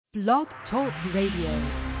Blog Talk Radio.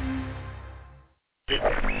 Damn,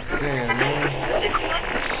 man.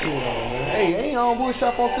 Shit on, man. Hey, ain't on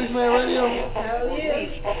WOODSHOP on 6 Man Radio? Hell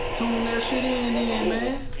yeah. Tune that shit in,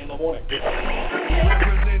 man. In the morning.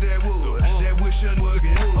 Represent that wood, that wood shouldn't work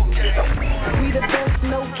it. Okay. We the best,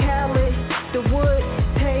 no Cali. The wood,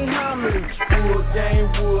 pay homage. Wood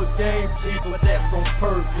game, cheap, but that's on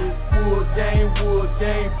purpose. Wood game,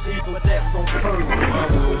 cheap, but that's on purpose. My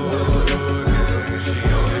wood game,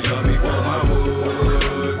 she only love me for my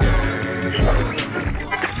wood game.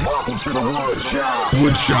 Welcome to the WOODSHOP.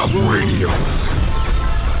 WOODSHOP Radio.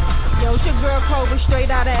 Yo, it's your girl Cobra,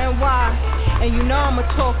 straight out of NY. And you know I'ma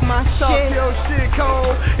talk my shit. Talk your shit,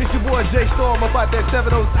 Cole. It's your boy J Storm about that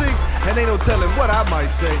 706. And ain't no telling what I might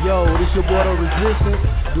say. Yo, this your boy The Resistance.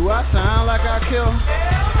 Do I sound like I kill?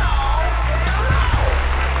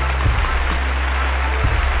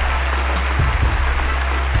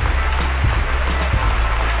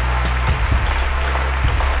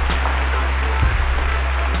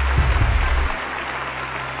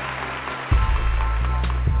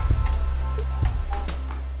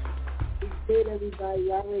 Everybody,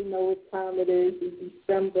 y'all already know what time it is. It's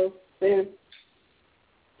December 5th,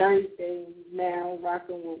 Thursday now,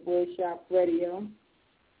 rocking with WOODSHOP Radio.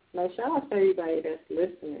 Now, shout out to everybody that's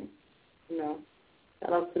listening. You know,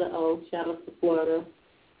 shout out to the O, shout out to Florida.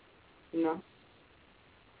 You know,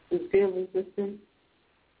 it's good, Resistance.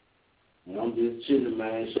 I'm just chilling,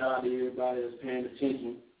 man. Shout out to everybody that's paying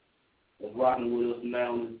attention, that's rocking with us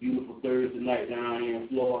now on this beautiful Thursday night down here in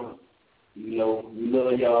Florida. You know, we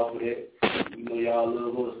love y'all for that. You know, y'all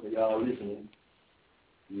love us for y'all listening.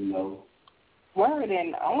 You know. Word,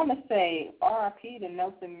 and I want to say R.I.P. to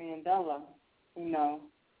Nelson Mandela. You know,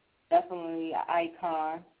 definitely an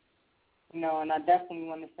icon. You know, and I definitely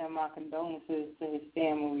want to send my condolences to his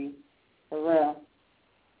family, for real.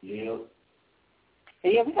 Yeah.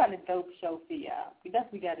 But yeah, we got a dope show for y'all. We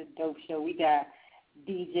definitely got a dope show. We got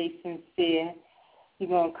DJ Sincere. He's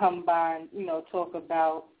going to come by and, you know, talk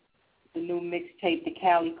about the new mixtape, The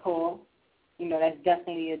Cali Call. You know, that's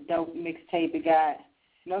definitely a dope mixtape. It got,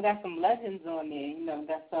 you know, got some legends on there. You know,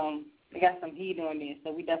 they got some heat on there.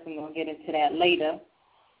 So we definitely gonna get into that later.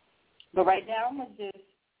 But right now, I'm gonna just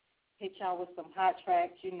hit y'all with some hot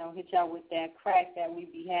tracks. You know, hit y'all with that crack that we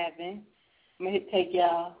be having. I'm gonna hit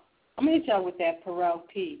y'all with that Pharrell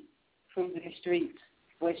P, Cruising the Streets,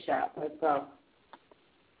 WOODSHOP. Let's go.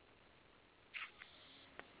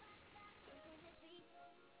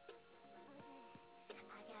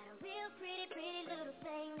 Pretty little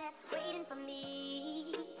thing that's waiting for me.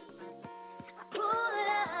 I pull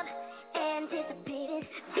up, anticipating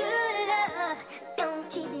good enough. Don't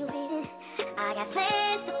keep me waiting. I got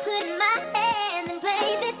plans to put my hands in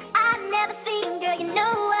places I've never seen, girl. You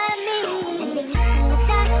know what I mean. And baby, I'm the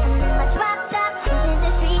top, my drop top, in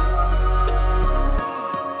the street.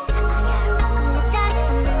 I got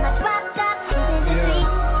the top, my drop top, in the street.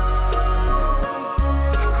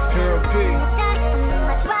 Carol P.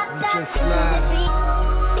 Just slide,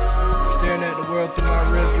 staring at the world through my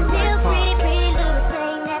rearview like pop.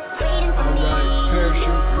 Alright,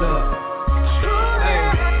 parachute, look. Hey,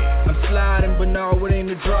 I'm sliding, but no, it ain't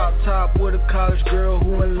a drop top. With a college girl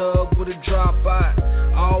who in love with a dropout.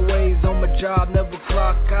 Always on my job, never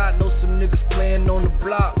clock out. Know some niggas playing on the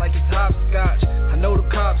block like it's hopscotch. I know the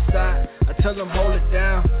cops side, I tell them hold it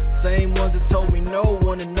down. Same ones that told me no,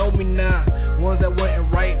 wanna know me now. Ones that went and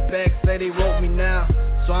right back, say they wrote me now.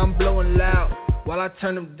 So I'm blowing loud while I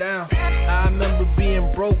turn them down. I remember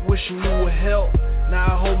being broke, wishing you would help. Now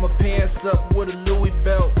I hold my pants up with a Louis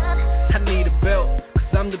belt. I need a belt,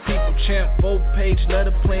 cause I'm the people champ. 4-page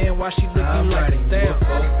letter playing while she looking I'm like a stamp.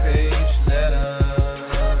 4-page letter.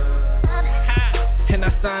 And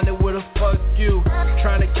I signed it with a fuck you.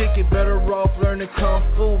 Trying to kick it, better off learning kung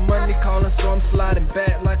fu. Money calling, so I'm sliding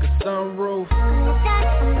back like a sunroof.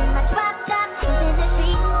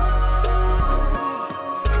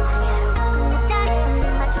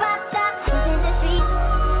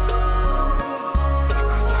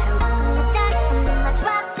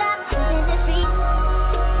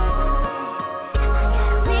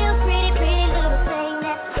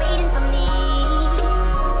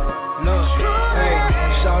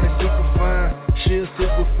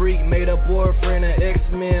 Freak, made a boyfriend and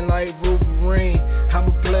X-Men like Wolverine. I'm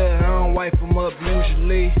a player, I don't wipe them up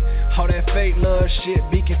usually. All that fake love shit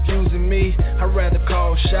be confusing me. I'd rather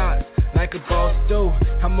call shots like a boss do.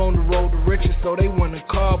 I'm on the road to riches, so they wanna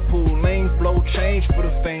carpool. Lanes blow change for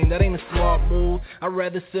the fame, that ain't a smart move. I'd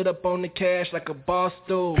rather sit up on the cash like a boss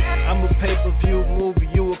do. I'm a pay-per-view movie,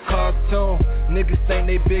 you a cartoon. Niggas think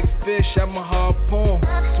they big fish, I'm a harpoon.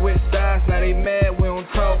 Switch sides, now they mad, we don't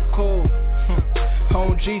talk cool.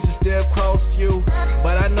 On Jesus, they'll cross you.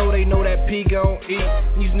 But I know they know that P gon'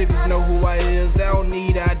 eat. These niggas know who I is, I don't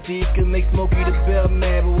need ID. Can make Smokey the Bell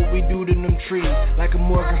mad, but what we do to them trees. Like a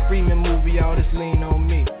Morgan Freeman movie, all this lean on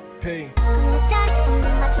me. P.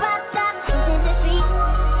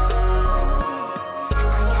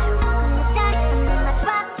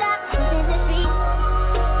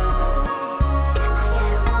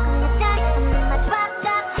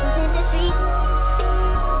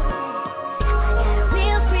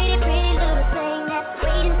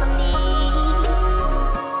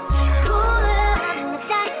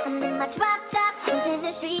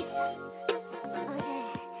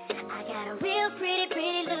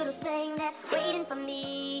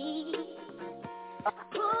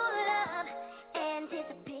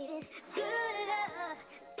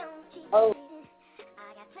 Oh,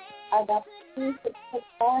 I got things to put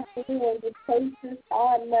on here in the places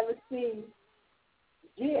I've never seen.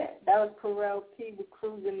 Yeah, that was Pharrell P with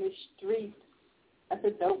Cruising the Streets. That's a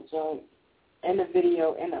dope joint. And the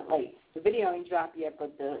video, the video ain't dropped yet,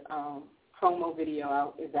 but the promo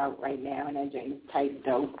video is out right now, and that joint is tight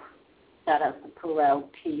dope. Shout out to Pharrell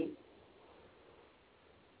P.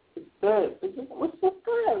 It's good. What's good?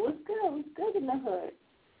 What's good in the hood?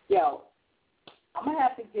 Yo, I'm going to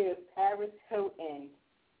have to give Paris Hilton,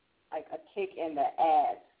 like, a kick in the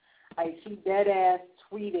ass. Like, she dead-ass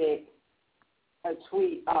tweeted a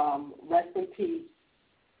tweet, rest in peace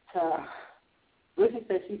to, what she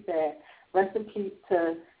said? She said, rest in peace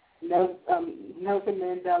to Nelson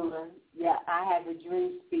Mandela. Yeah, I have a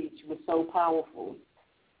dream speech was so powerful.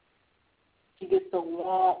 She gets the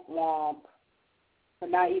womp for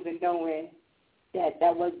not even knowing that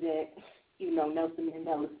wasn't, Nelson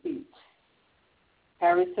Mandela's speech.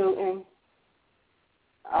 Paris Hilton,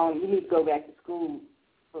 you need to go back to school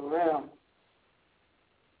for real.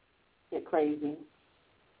 Get crazy.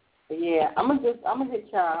 But yeah, I'm gonna hit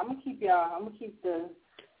y'all. I'm gonna keep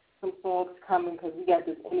some songs coming because we got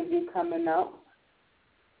this interview coming up.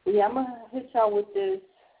 But yeah, I'm gonna hit y'all with this.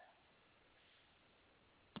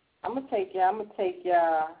 I'm gonna take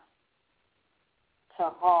y'all to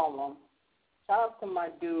Harlem. Shout out to my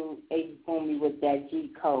dude Ace Boomy with that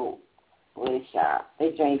G code. WOODSHOP.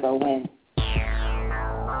 They drink go win. You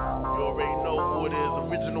already know who it is.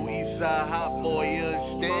 Original Eastside Hot Boy, you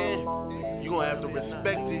understand? You gonna have to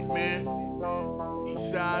respect it, man.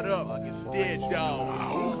 Eastside up, it's dead, dog.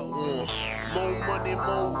 More money,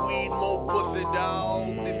 more weed, more pussy, dog.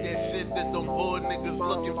 This that shit that them hood niggas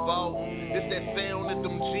looking for. This that sound that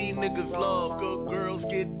them G niggas love. Good girls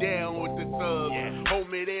get down with the thugs.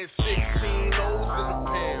 Homie, there's 16 O's in the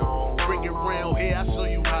pound. Bring it round here, I'll show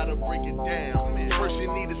you how to break it down. First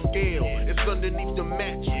you need a scale, it's underneath the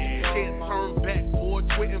mattress. Can't turn back, boy,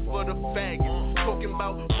 quitting for the faggots. Talking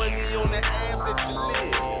about money on the ass that you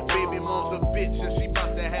live. Baby mom's a bitch and she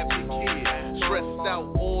bout to have your kid. Stressed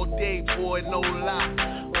out all day, boy, no lie.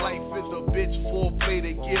 Life is a bitch, foreplay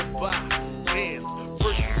to get by. Damn,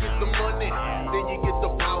 first you get the money, then you get the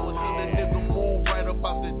power. See the nigga move right up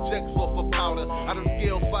out the jacks off of powder. I done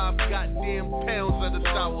scaled 5 goddamn pounds of the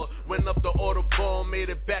sour. Went up the order ball, made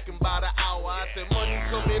it back in about an hour. I said money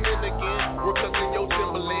coming in again. We're cooking your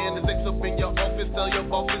Timberland. Is X up in your office, tell your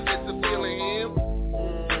bosses that you're feeling him.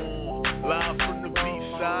 Live from the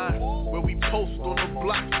B-side, where we post on the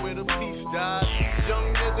blocks where the peace died.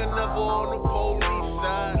 Young nigga never on the police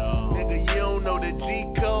side. Nigga, you don't know the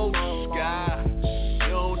G-code, Sky.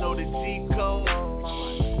 You don't know the G-code.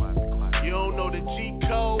 You don't know the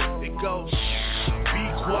G-code. It goes, be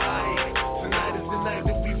quiet. Tonight is the night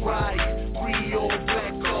that we ride. 3 old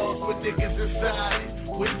black cars with niggas inside it.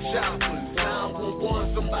 With choppers,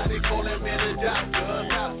 911, somebody call that man a doctor.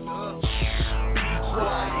 Be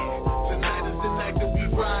quiet. Tonight is the night that we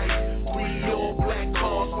ride. 3 old black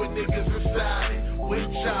cars with niggas inside it.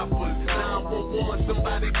 With choppers, 911,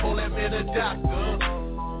 somebody call that man a doctor.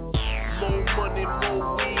 More money,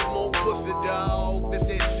 more weed, more pussy, dog. This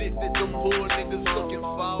that shit that them poor niggas looking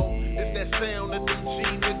for. It's that sound that them G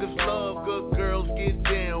niggas love. Good girls get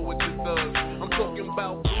down with the thugs. I'm talking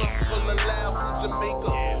about blunt full of loud from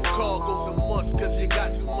Jamaica. Cargo's a must cause you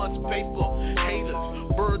got too much paper. Haters,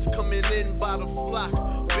 birds coming in by the flock.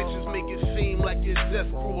 Bitches make it seem like you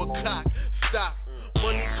just grew a cock. Stop.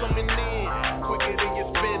 Money coming in quicker than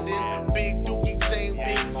you're spending. Big dookie chain,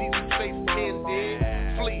 big Jesus face pending.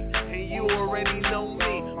 Fleet, and you already know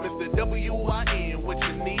me. Mr. W-I-N, what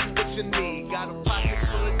you need. Got a pocket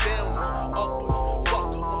full of downers, uppers,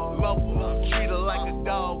 fuckers, lovers. Treat her like a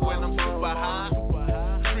dog when I'm super high.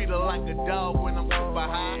 Treat her like a dog when I'm super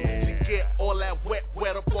high. To get all that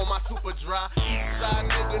wet up on my super dry. Eastside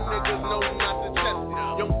niggas know not to test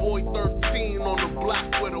it. Young boy 13 on the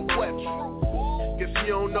block with a wet truth. Get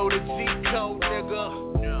you don't know the G code,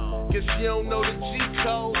 nigga. Guess you don't know the G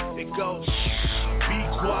code. It goes, be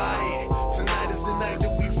quiet. Tonight is the night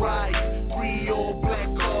that we ride. 3 old black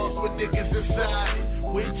cars with niggas inside it.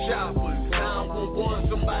 With choppers, 911,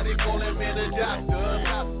 somebody call that man a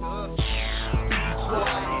doctor. Be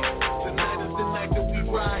quiet. Tonight is the night that we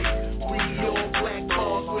ride. 3 old black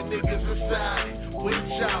cars with niggas inside it. With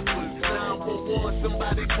choppers, 911,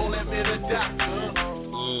 somebody call that man a doctor.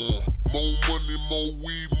 More money, more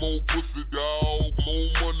weed, more pussy, dawg. More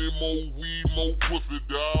money, more weed, more pussy,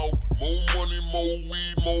 dawg. More money, more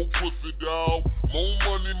weed, more pussy, dawg. More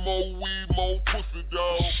money, more weed, more pussy,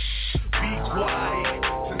 dawg. Be quiet.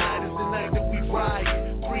 Tonight is the night that we ride.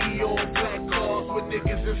 3 old black cars with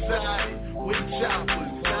niggas inside it. With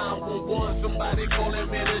choppers, 911, somebody call that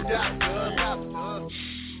man a doctor.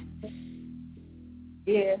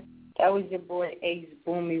 Yeah, that was your boy Ace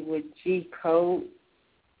Boomy with G Code.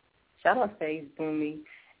 Shout out to Ace Boomy.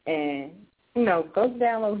 And, you know, go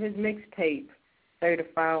download his mixtape,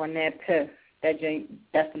 Certified on that Piff. That joint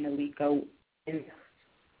definitely go in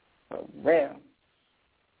for real.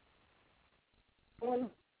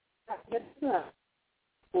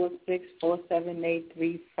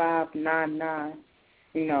 464783599.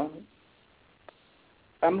 You know,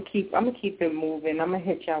 I'm gonna keep it moving. I'm gonna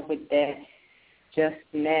hit y'all with that Just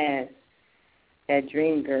Naz, that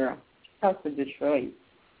Dream Girl. House of Detroit.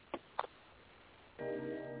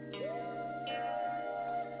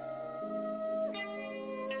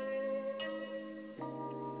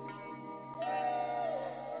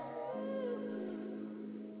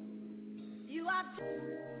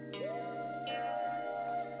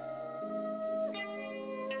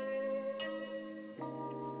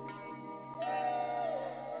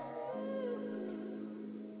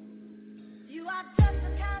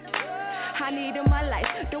 I need in my life,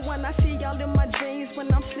 the one I see all in my dreams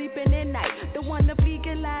when I'm sleeping at night. The one to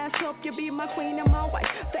legalize, help you be my queen and my wife.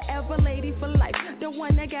 Forever lady for life, the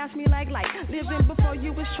one that gas me like light. Living before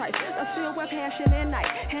you was trife, I feel with passion at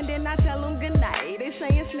night. And then I tell them good night. They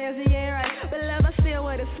saying snazzy ain't right, but love I still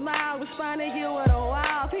with a smile. Respond to you with a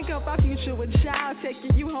wow. Think of our future with child,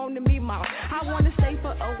 taking you home to me, mom. I wanna stay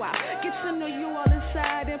for a while, get to know you all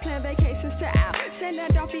inside and plan vacations to out. Send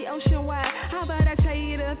that off the ocean wide. How about I tell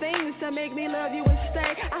you the things that make me love you and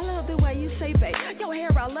stay? I love the way you say, babe. Your hair,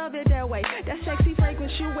 I love it that way. That sexy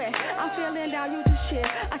fragrance you wear. I'm feeling down, you just share.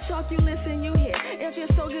 I talk, you listen, you hear. It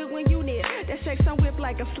feels so good when you near. That sex I'm whipped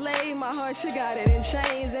like a slave. My heart, you got it in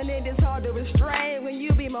chains, and it is hard to restrain when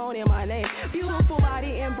you be moaning my name. Beautiful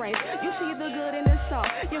body and brain. You see the good in the song.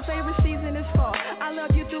 Your favorite season is fall. I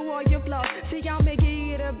love you through all your flaws. See, I'm making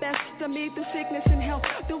you the best to me through sickness and health.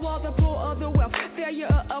 Through all the poor of the wealth. Failure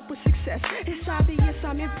or up with success. It's obvious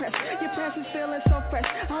I'm impressed. Your presence feeling so fresh.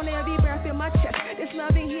 On every breath in my chest. This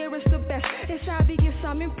loving here is the best. It's obvious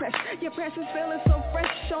I'm impressed. Your presence feeling so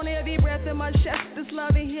fresh. On every breath in my chest. This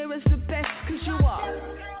loving here is the best. Cause you are.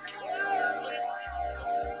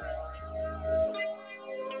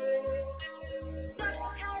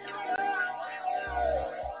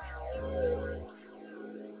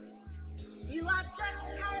 You are just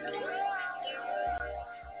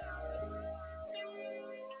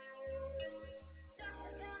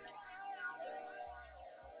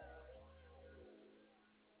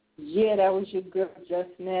Yeah, that was your girl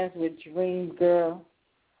Just Naz with Dream Girl.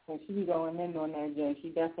 And she be going in on that joint. She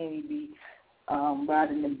definitely be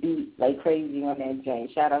riding the beat like crazy on that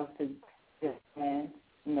joint. Shout out to Just Naz,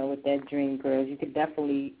 you know, with that Dream Girl. You could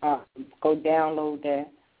definitely go download that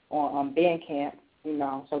on Bandcamp, you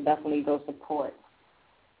know, so definitely go support.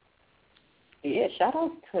 Yeah, shout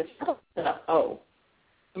out to the O.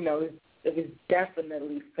 You know, it was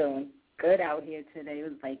definitely feeling good out here today. It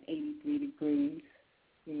was like 83 degrees.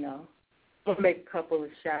 You know, I'll make a couple of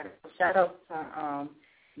shout-outs. Shout-out to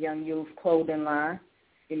Young Youth Clothing Line.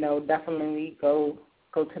 You know, definitely go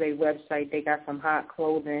to their website. They got some hot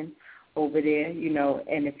clothing over there, you know,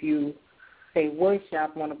 and if you say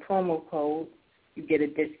WOODSHOP on a promo code, you get a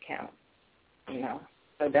discount, you know.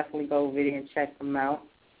 So definitely go over there and check them out.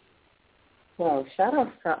 Well,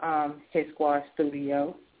 shout-out to Hit Squad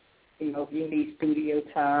Studio. You know, if you need studio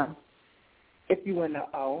time, if you in the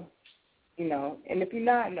O. You know, and if you're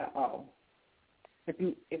not in the O, if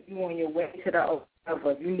you on your way to the O,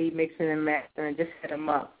 if you need mixing and mastering, just hit them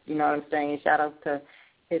up. You know what I'm saying? Shout out to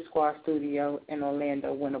Hit Squad Studio in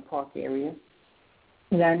Orlando, Winter Park area.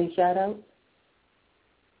 You got any shout outs?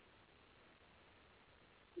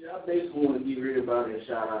 Yeah, I basically want to give everybody a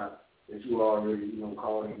shout out that you already, you know,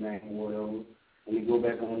 called their name or whatever. When you go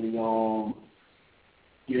back on the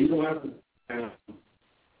you don't have to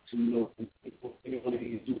you know,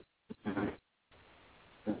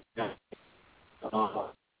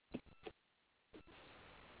 All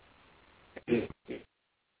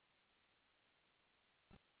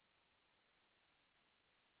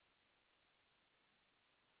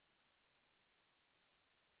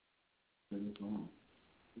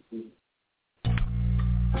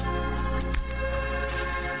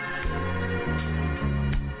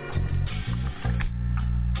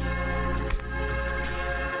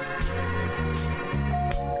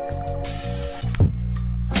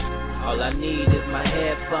I need is my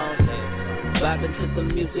headphones, vibing to the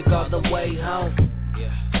music all the way home.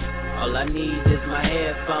 All I need is my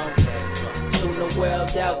headphones, tune the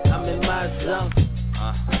world out, I'm in my zone.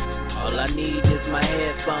 All I need is my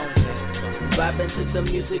headphones, vibing to the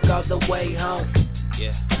music all the way home.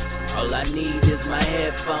 All I need is my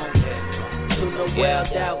headphones, tune the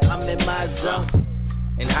world out, I'm in my zone.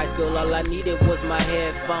 In high school all I needed was my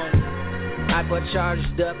headphones, I got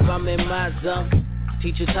charged up, I'm in my zone.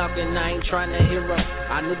 Teacher talking, I ain't trying to hear 'em.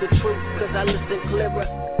 I knew the truth, cause I listened clearer.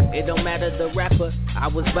 It don't matter the rapper, I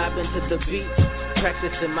was vibing to the beat,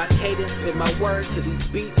 practicing my cadence with my words to these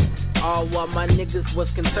beats. All while my niggas was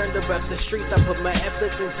concerned about the streets, I put my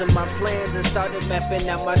efforts into my plans and started mapping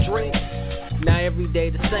out my dreams. Now every day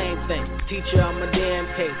the same thing, teacher I'm a damn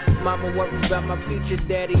case. Mama worried about my future,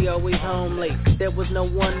 daddy always home late. There was no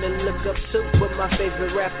one to look up to but my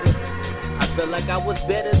favorite rapper. I felt like I was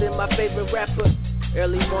better than my favorite rapper.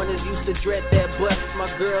 Early mornings used to dread that bus. My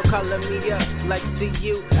girl calling me up like, see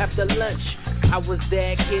you after lunch. I was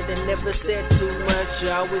that kid that never said too much.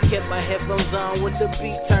 I always kept my headphones on with the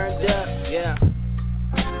beat turned up. Yeah.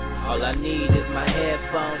 All I need is my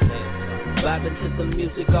headphones, vibing to the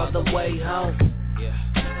music all the way home.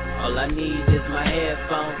 All I need is my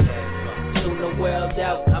headphones, tune the world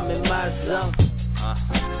out, I'm in my zone.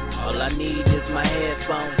 All I need is my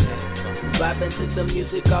headphones, vibing to the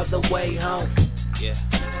music all the way home.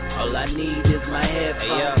 All I need is my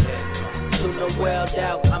headphones, tune the world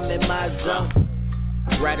out, I'm in my zone.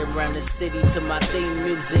 Riding around the city to my theme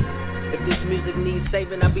music. If this music needs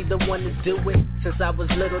saving, I'll be the one to do it. Since I was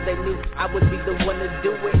little, they knew I would be the one to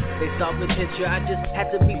do it. They saw potential, I just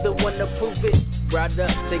had to be the one to prove it. Brought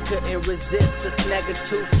up, they couldn't resist the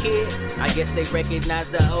snagger-tooth kid. I guess they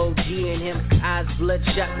recognized the OG in him. Eyes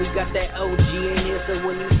bloodshot, we got that OG in here. So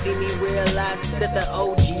when you see me, realize that the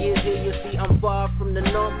OG is here. You see, I'm far from the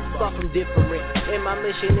norm, far from different. And my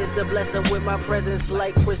mission is to bless them with my presence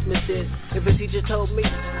like Christmas is. If a teacher told me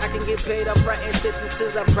I can get paid off writing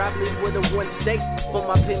sentences, I probably would've won state for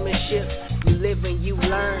my penmanship. You live and you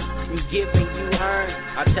learn, you give and you earn.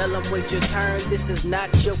 I tell them wait your turn, this is not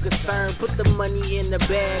your concern. Put the money in the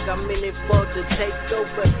bag, I'm in it for the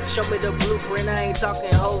takeover. Show me the blueprint, I ain't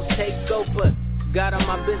talking hoes, take over. God on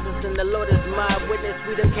my business and the Lord is my witness.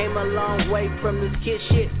 We done came a long way from this kid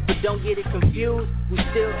shit, but don't get it confused, we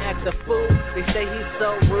still act a fool. They say he's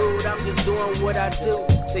so rude, I'm just doing what I do.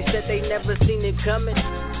 They said they never seen it coming,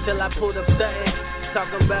 till I pulled up something.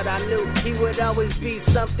 Talking about I knew he would always be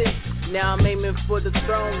something. Now I'm aiming for the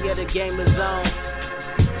throne, yeah the game is on.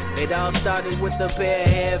 It all started with a pair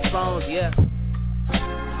of headphones, yeah.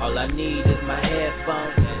 All I need is my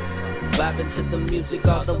headphones, vibing to the music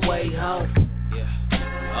all the way home.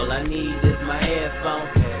 All I need is my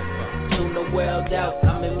headphones, tune the world out,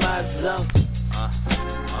 I'm in my zone.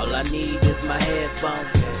 All I need is my headphones,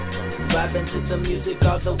 vibing to the music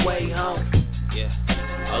all the way home.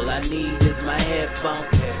 All I need is my headphones,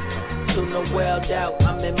 tune the world out,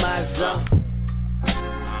 I'm in my zone.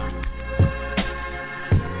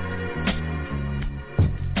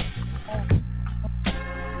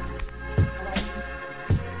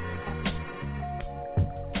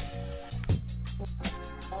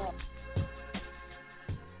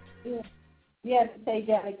 Yes, they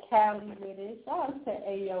got a Cali with it. Shout out to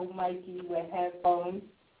Ayo Mikey with headphones.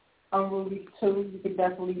 Unruly 2. You can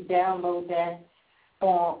definitely download that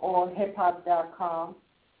on hiphop.com.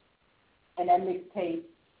 And that mixtape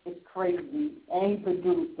is crazy. And he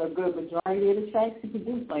produced a good majority of the tracks he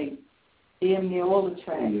produced, like damn near all the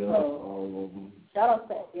tracks. Yeah, so, all of them. Shout out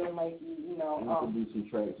to Ayo Mikey, you know. He produced some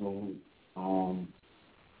tracks on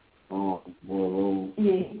Boy Rose.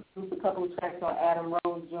 Yeah, he produced a couple of tracks on Adam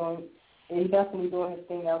Rose joint. And he's definitely doing his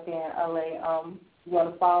thing out there in LA. You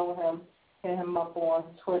want to follow him, hit him up on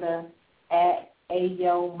Twitter at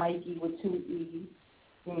Ayo Mikey with 2 E's.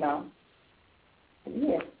 You know.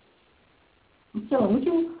 Yeah. I'm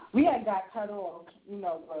chilling. We had got cut off, you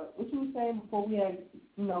know, but what you were saying before we had,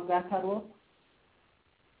 you know, got cut off?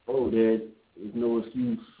 Oh, there's no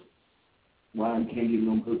excuse why I can't get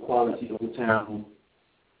no good quality old town,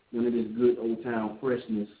 none of this good old town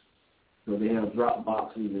freshness. So they have drop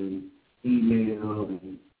boxes and email,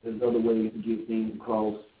 and there's other ways to get things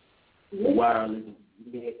across wireless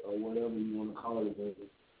net or whatever you want to call it. But,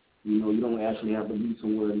 you know, you don't actually have to be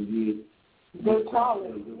somewhere to get good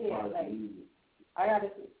quality.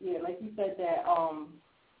 Like you said that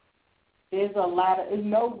there's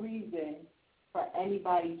no reason for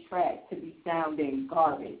anybody's track to be sounding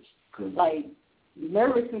garbage. Like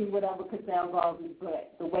lyrics and whatever could sound garbage,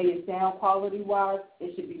 but the way it sound quality wise,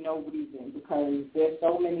 it should be no reason because there's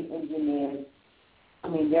so many engineers. I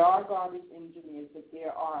mean, there are garbage engineers, but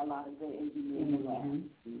there are a lot of good engineers around.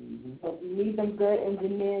 So if you need some good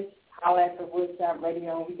engineers, holler at the WOODSHOP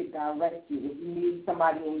Radio and we could direct you. If you need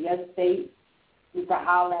somebody in your state, you can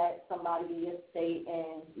holler at somebody in your state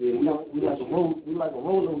and we like a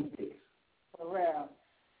roll on fix. For real,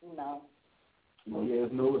 you know. Well, yeah,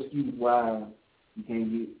 there's no excuse why you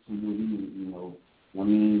can't get some good music, you know. I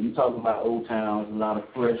mean, you talking about Old Town, it's a lot of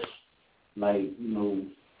fresh, like, you know,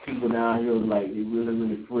 people down here, like, they really,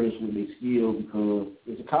 really fresh with their skill because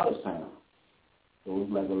it's a college town. So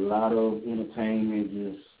it's like a lot of entertainment,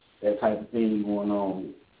 just that type of thing going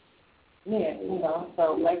on. Yeah, you know,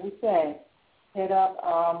 so like we said, hit up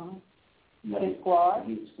Hit Squad.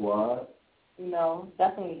 Hit Squad. You know,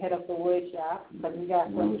 definitely hit up the WOODSHOP because we got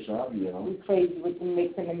WOODSHOP, yeah. We crazy with the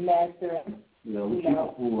mixing and mastering. Yeah, we keep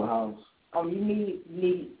a full house. You need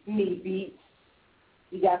beats.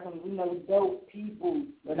 You got some, you know, dope people,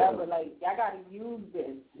 whatever. Like, y'all got to use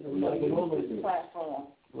this. Yeah, you know, use this platform.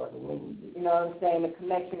 You know what I'm saying? The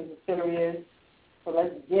connection is serious. So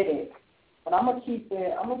let's get it. But I'm gonna keep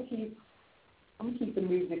the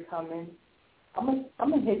music coming. I'm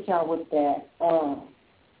gonna hit y'all with that.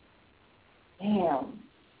 Damn.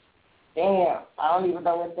 I don't even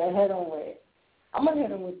know what they're heading with. I'm gonna hit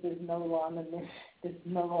them with this No Longer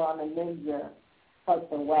Ninja. Fuck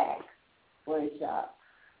the whack. WOODSHOP.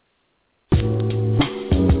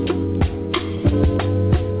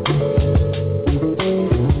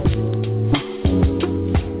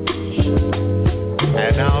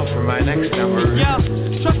 And now for my next number. Yeah,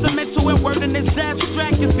 trust the mental and word in this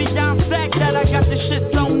abstract is beyond fact that I got this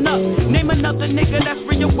shit sewn up. Name another nigga that's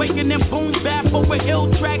reawakening, boom bap over ill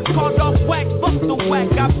tracks, called off whack, fuck the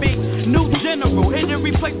whack. I be new general, here to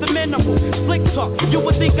replace the minimal. Slick talk, you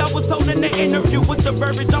would think I was holding the interview with the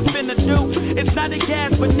verbiage I'm finna do. It's not a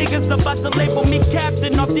gas, but niggas about to label me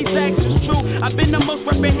captain off these actions. True, I've been the most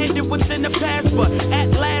reprehended within the past, but at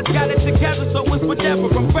last got it together, so it's whatever.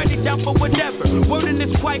 I'm ready down for whatever. Wording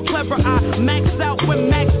is quite clever. I max out when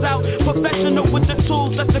max out. Professional with the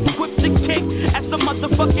tools that's equipped to kick at the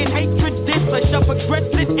motherfucking hatred diss. I shove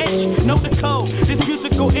aggressive itch. Know the code. This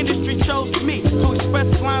musical industry chose me to express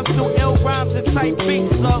lines through ill rhymes and tight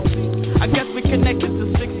beats. So I guess we connected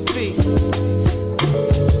to 6 feet.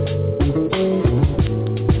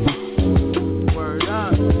 Word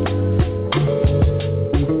up.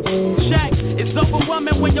 Check. It's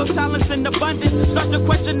overwhelming when your talent's in abundance. Start to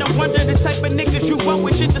question and wonder the type of niggas you want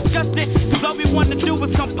with shit disgusting. Cause all we wanna do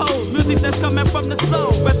is compose music that's coming from the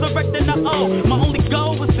soul, resurrecting the old. My only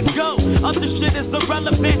goal is to go. Other shit is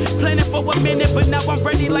irrelevant. Planning for a minute, but now I'm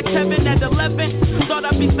ready like Kevin at 11. Thought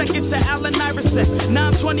I'd be second to Allen Iverson.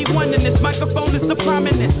 Now I'm 21 and this microphone is the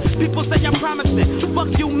prominence. People say I'm promising. Fuck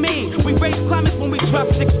you mean? We raise climates when we drop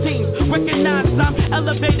 16s. Recognize I'm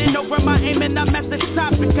elevating over my aim and I'm at the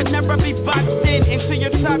top. It can never be boxed into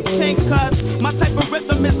your top 10. Cause my type of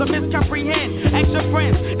rhythm is a miscomprehend. Ask your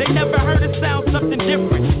friends, they never heard it sound something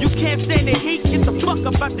different. You can't stand the heat, get the fuck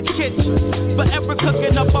up out the kitchen. Forever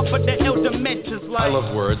cooking up off of the ill dimensions like. I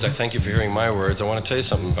love words. I thank you for hearing my words. I want to tell you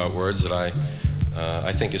something about words that I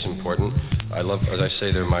think is important. I love, as I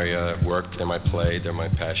say, they're my work, they're my play, they're my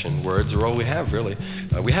passion. Words are all we have, really.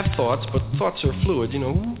 We have thoughts, but thoughts are fluid, you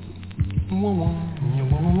know.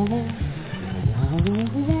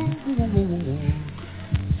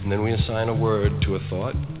 And then we assign a word to a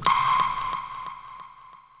thought.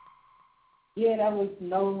 Yeah, that was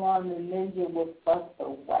No Longer Ninja with Fuck the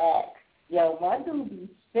Whack. Yo, my dude be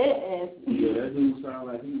spitting. Yeah, that dude sound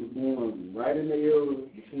like he was born right in the era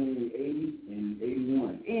between 80 and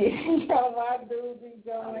 81. Yeah, my dude be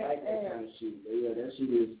going I like that kind of shit. Yeah, that shit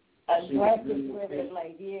is aggressive with it.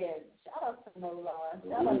 Like, yeah, shout out to No Longer.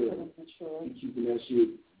 Shout out to the Detroit. He keeping that shit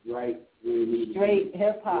right where it needs. Straight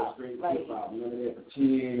hip-hop. Yeah, straight like, hip-hop. None of that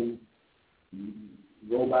pretend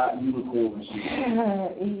robot unicorn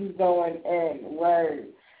shit. He's going in. Word.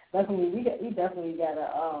 Definitely, we definitely got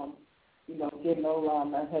to, you know, get No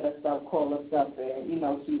Longer, hit us up, call us up, and, you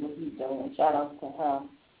know, see what he's doing. Shout out to him.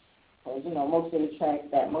 Because, you know, most of the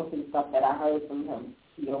stuff that I heard from him,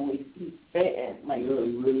 he's spitting. Like, yeah,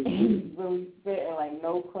 he's really spitting, like,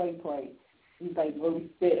 no clay. He's, like, really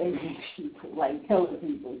spitting people, like, killing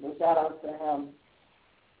people. So shout out to him.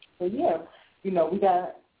 So, yeah, you know, we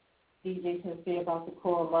got DJ Sincere about to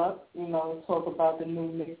call up, you know, talk about the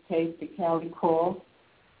new mixtape, the Cali Call,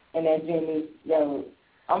 and that Jimmy, yo,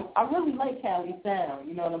 I really like Cali sound,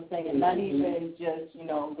 you know what I'm saying? Not even just, you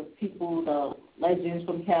know, the people, the legends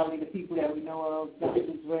from Cali, the people that we know of, not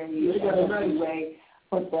just very way,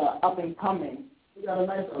 but the up and coming. We got a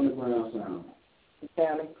nice underground sound. It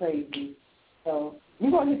sounded crazy. So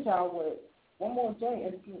we're going to hit y'all with one more joint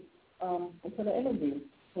into the interview.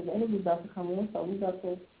 So the interview's about to come in, so we got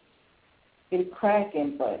to get it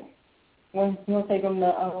cracking. But you want to take them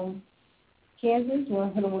to Kansas? You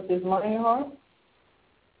want to hit them with this Lionheart?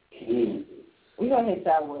 Kansas. We're going to hit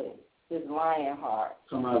y'all with this Lionheart.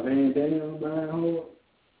 Talking about Van Daniel Lionheart?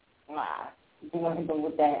 Nah. We're going to hit them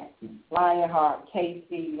with that Lionheart,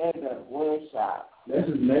 KC, nigga, WOODSHOP. That's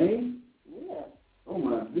his name? Yeah. Oh,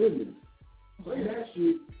 my goodness. Play that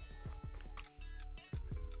shit.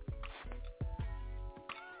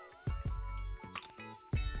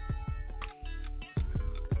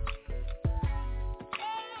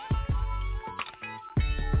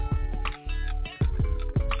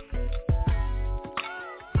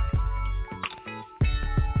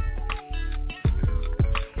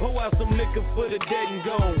 Pour out some liquor for the dead and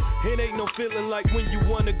gone. It ain't no feeling like when you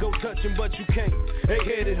wanna go touch 'em, but you can't. They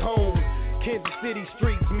headed home. Kansas City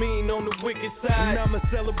streets mean on the wicked side. And I'ma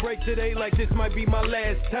celebrate today like this might be my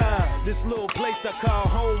last time. This little place I call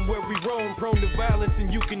home where we roam, prone to violence,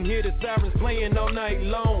 and you can hear the sirens playing all night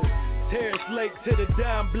long. Terrace Lake to the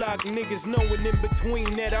dime block, niggas knowing in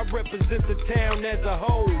between that I represent the town as a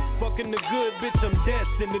whole. Fucking the good bitch, I'm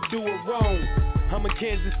destined to do it wrong. I'm a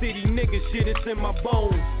Kansas City nigga, shit, it's in my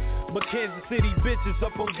bones. But Kansas City bitches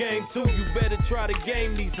up on game 2. You better try to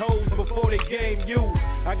game these hoes before they game you.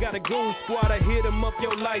 I got a goon squad, I hit them up,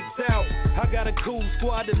 your lights out. I got a cool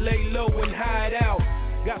squad to lay low and hide out.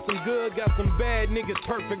 Got some good, got some bad niggas,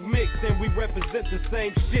 perfect mix. And we represent the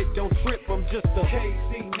same shit, don't trip, I'm just a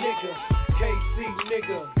KC nigga, KC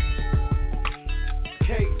nigga,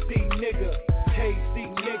 KC nigga, KC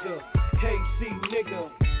nigga, KC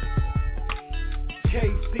nigga,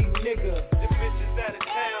 KC nigga. The bitches out of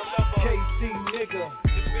town love her. KC nigga.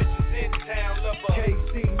 The bitches in town love her.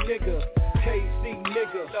 KC nigga. KC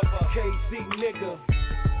nigga. Love her. KC nigga.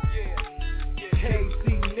 Yeah. KC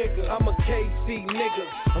nigga. I'm a KC nigga.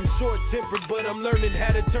 I'm short-tempered, but I'm learning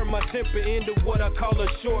how to turn my temper into what I call a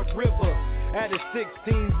short river. Out of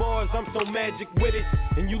 16 bars, I'm so magic with it.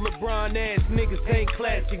 And you LeBron ass niggas ain't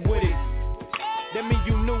classic with it. That mean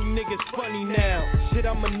you new niggas funny now. Shit,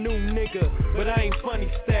 I'm a new nigga, but I ain't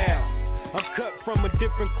funny style. I'm cut from a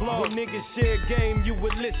different cloth. When niggas share game, you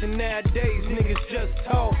would listen. Nowadays, niggas just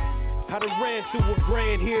talk. I done ran through a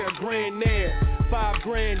grand here, a grand there. 5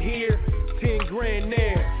 grand here, 10 grand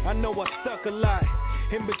there. I know I stuck a lot.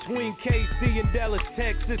 In between KC and Dallas,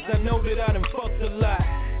 Texas, I know that I done fucked a lot.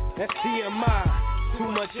 That's TMI,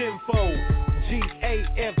 too much info.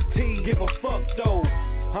 GAFT, give a fuck though.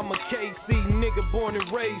 I'm a KC nigga born and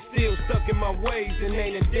raised, still stuck in my ways, and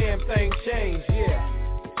ain't a damn thing changed, yeah.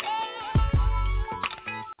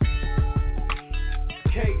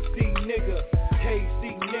 KC nigga,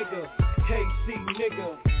 KC nigga, KC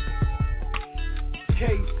nigga,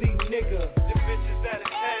 KC nigga. The bitches out of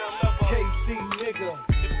town love her. KC nigga.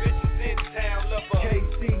 The bitches in town love her.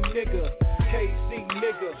 KC nigga, KC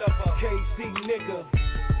nigga, love her. KC nigga,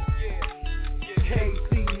 yeah,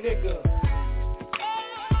 KC nigga.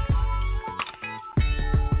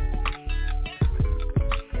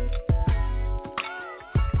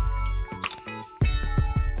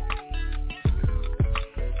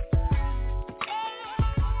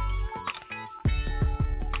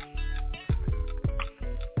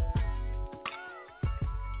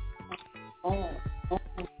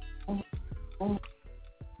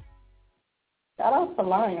 Shout out to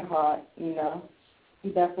Lionheart, you know. He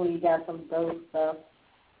definitely got some dope stuff.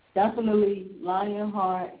 Definitely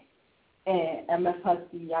Lionheart and MF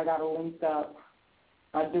Husky, y'all got to link up.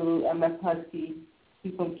 My dude, MF Husky,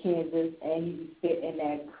 he's from Kansas, and he be spitting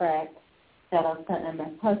that crack. Shout out to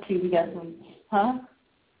MF Husky. We got some, huh?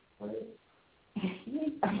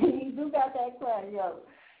 You do got that crack, yo.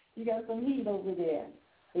 You got some heat over there.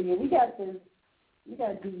 But yeah, we got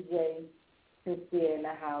DJ Sincere in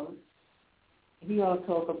the house. He gonna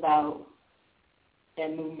talk about that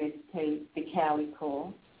new mixtape, the Cali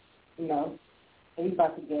Call. You know, and we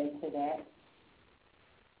about to get into that.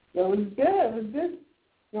 Yo, it was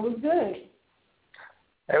good.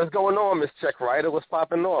 Hey, what's going on, Miss Check Writer? What's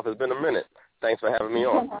popping off? It's been a minute. Thanks for having me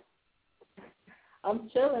on. I'm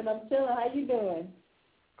chilling. How you doing?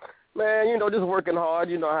 Man, you know, just working hard.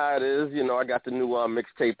 You know how it is. You know, I got the new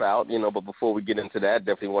mixtape out, you know, but before we get into that,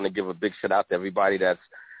 definitely want to give a big shout out to everybody that's,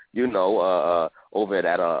 you know, over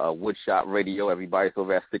at WOODSHOP Radio. Everybody's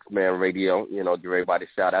over at 6-Man Radio. You know, give everybody a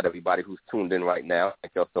shout out, everybody who's tuned in right now.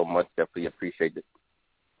 Thank y'all so much. Definitely appreciate it.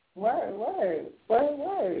 Word.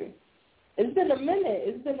 It's been a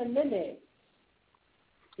minute.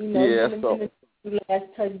 You know, it's been a minute since we last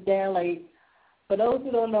touched down. Like, for those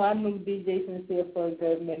who don't know, I knew DJ Sincere for a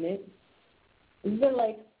good minute. It's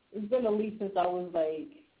been at least since I was like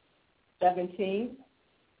 17,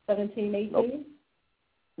 18. Nope.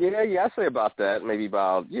 Yeah, I'd say about that. Maybe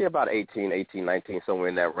about 18, 19, somewhere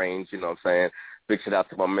in that range, you know what I'm saying? Big shout out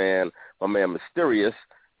to my man Mysterious,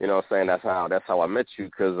 you know what I'm saying? That's how I met you,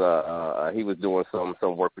 because he was doing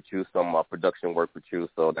some work with you, some production work with you,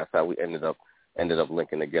 so that's how we ended up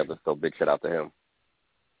linking together. So big shout out to him.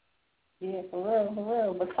 Yeah, for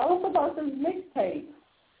real. But tell us about this mixtape.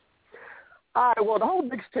 All right, well, the whole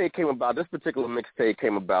mixtape came about. This particular mixtape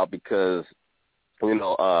came about because, I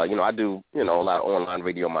do, a lot of online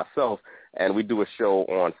radio myself, and we do a show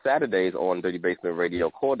on Saturdays on Dirty Basement Radio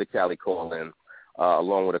called the Cali Call-In,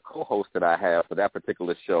 along with a co-host that I have for that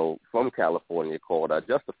particular show from California called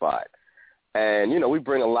Justified. And, we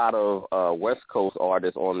bring a lot of West Coast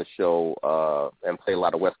artists on the show and play a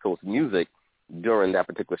lot of West Coast music during that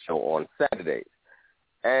particular show on Saturdays.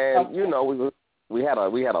 And, we had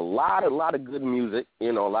a lot of good music,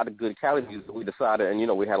 a lot of good Cali music. We decided,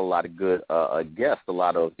 and we had a lot of good guests, a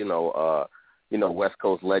lot of West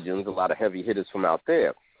Coast legends, a lot of heavy hitters from out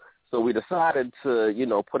there. So we decided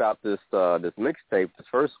to put out this mixtape. This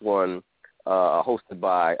first one hosted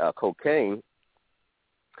by Cocaine,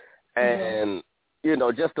 and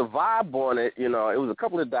just the vibe on it. It was a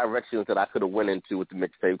couple of directions that I could have went into with the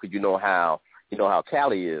mixtape, because you know how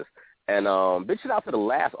Cali is. And big shout out to the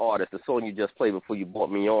last artist, the song you just played before you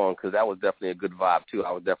brought me on, because that was definitely a good vibe, too.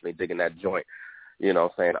 I was definitely digging that joint, you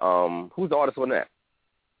know what I'm saying? Who's the artist on that?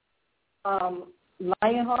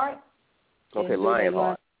 Lionheart. Okay,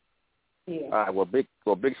 Lionheart. Yeah. All right, well, big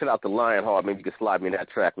shout out to Lionheart. Maybe you could slide me in that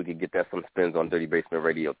track. We could get that some spins on Dirty Basement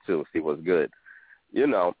Radio, too, see what's good,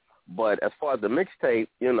 But as far as the mixtape,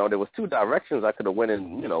 there was two directions I could have went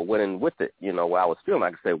in with it, where I was feeling. I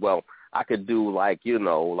could say, well, I could do like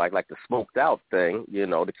the smoked out thing,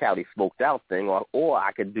 the Cali smoked out thing, or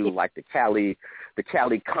I could do like the Cali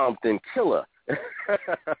Compton Killer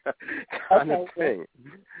kind of thing.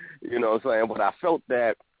 You know what I'm saying? But I felt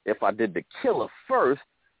that if I did the Killer first,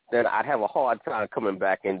 then I'd have a hard time coming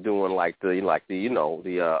back and doing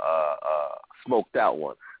the smoked out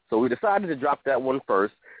one. So we decided to drop that one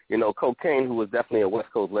first. Cocaine, who was definitely a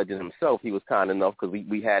West Coast legend himself, he was kind enough, because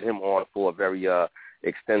we had him on for a very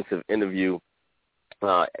extensive interview.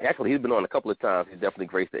 Actually, he's been on a couple of times. He's definitely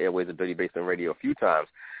graced the airways of Dirty Basement Radio a few times.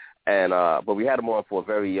 And but we had him on for a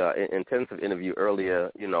very intensive interview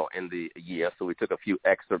earlier, in the year. So we took a few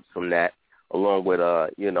excerpts from that, along with a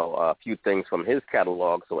few things from his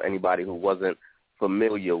catalog. So anybody who wasn't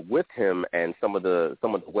familiar with him and some of the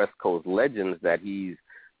West Coast legends that he's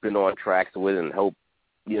been on tracks with and helped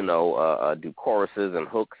do choruses and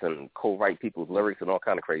hooks and co-write people's lyrics and all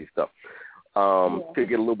kind of crazy stuff. To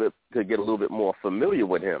get a little bit more familiar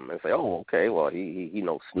with him and say, oh, okay, well, he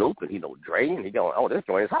knows Snoop and he knows Dre, and he going, oh, this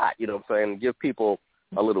joint is hot, you know what I'm saying? Give people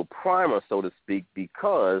a little primer, so to speak,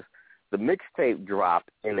 because the mixtape dropped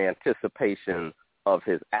in anticipation of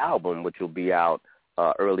his album, which will be out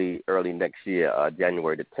early next year,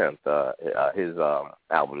 January the 10th. His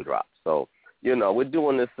album drops. So, we're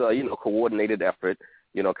doing this, coordinated effort,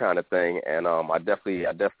 kind of thing, and I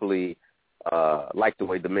definitely like the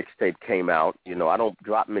way the mixtape came out. I don't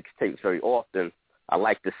drop mixtapes very often. I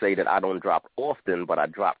like to say that I don't drop often, but I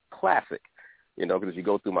drop classic. Because if you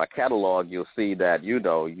go through my catalog, you'll see that,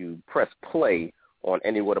 you press play on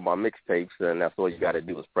any one of my mixtapes, and that's all you got to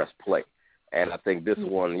do is press play. And I think this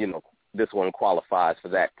one qualifies for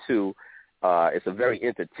that too. It's a very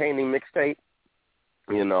entertaining mixtape.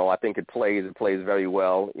 I think it plays very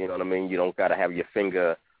well. You know what I mean? You don't got to have your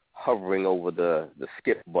finger hovering over the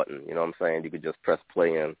skip button, you know what I'm saying? You could just press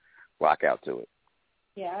play and rock out to it.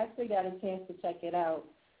 Yeah, I actually got a chance to check it out.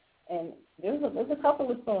 And there's a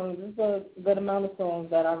couple of songs, there's a good amount of songs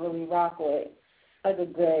that I really rock with. Like a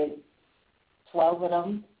good 12 of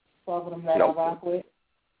them that I rock with.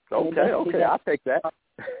 Okay, I'll take that.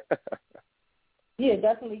 Yeah,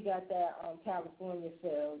 definitely got that California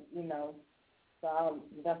feel, so I'll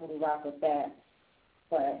definitely rock with that.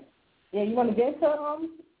 But, yeah, you want to get to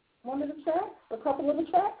one of the tracks, a couple of the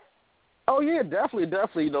tracks? Oh, yeah, definitely.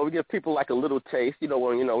 We give people like a little taste. We don't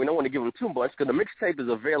want to give them too much, because the mixtape is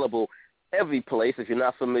available every place. If you're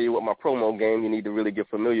not familiar with my promo game, you need to really get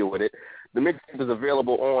familiar with it. The mixtape is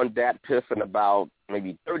available on DatPiff and about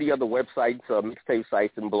maybe 30 other websites, mixtape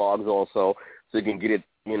sites and blogs also, so you can get it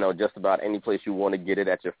just about any place you want to get it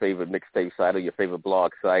at your favorite mixtape site or your favorite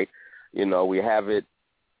blog site. We have it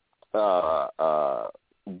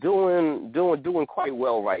doing quite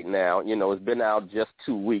well right now. It's been out just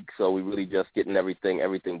 2 weeks, so we're really just getting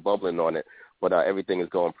everything bubbling on it. But everything is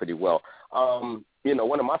going pretty well. One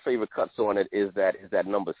of my favorite cuts on it is that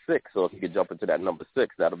number 6. So if you could jump into that number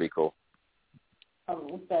 6, that'll be cool.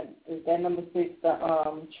 What's that? Is that number 6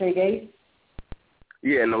 the Trig Ace?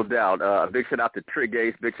 Yeah, no doubt. Big shout out to Trig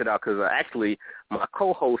Ace. Big shout out because actually my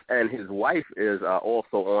co-host and his wife is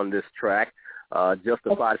also on this track.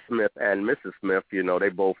 Justified Smith and Mrs. Smith, they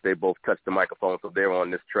both touched the microphone, so they're on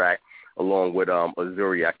this track along with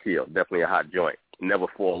Azuri Akil. Definitely a hot joint. Never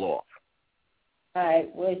fall off. All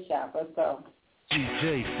right, WOODSHOP, let's go.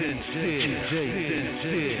 DJ Sincere.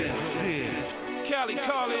 Cali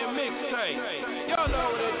Carly and mixtape. Y'all know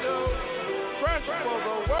what it do. Fresh for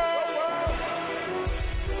the world.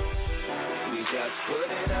 We just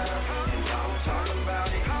put it up and don't talk about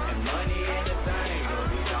it. And money ain't a thing,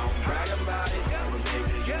 but we don't brag about it. Well,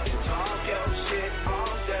 nigga, you can talk your shit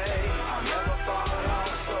all day. I'll never fall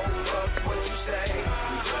off, so fuck what you say.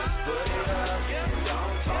 We just put it up and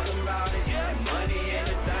don't talk about it. And money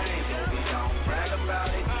ain't a thing, but we don't brag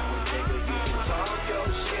about it. Well, nigga, you can talk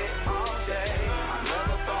your shit all day. I'll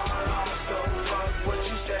never fall off, so fuck what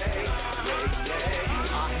you say. Yeah.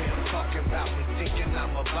 I hear 'em talking about me, thinking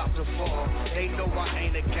I'm about to fall. They know I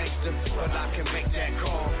ain't a gangster, but I can make that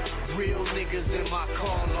call. Real niggas in my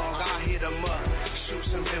call log, I hit 'em up, shoot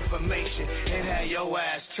some information, and have your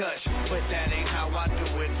ass touched. But that ain't how I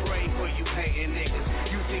do it. Pray for you hating niggas.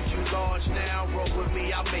 You think you large now? Roll with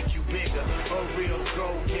me, I'll make you bigger. A real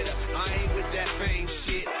go-getter. I ain't with that fame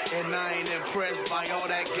shit, and I ain't impressed by all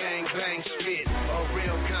that gang bang spit. A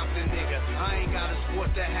real Compton nigga. I ain't gotta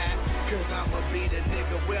sport the hat, cause I'ma be the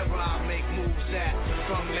nigga wherever I make moves at.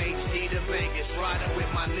 From HD to Vegas, riding with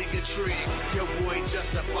my nigga Trig. Your boy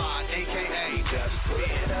Justified, a.k.a. Just put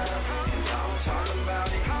it up and don't talk about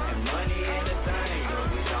it. And money ain't a thing,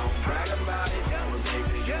 but we don't brag about it. Well,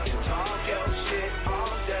 nigga, you can talk your shit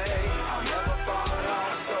all day. I'll never fall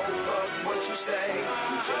off, so fuck what you say.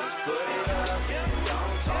 We just put it up and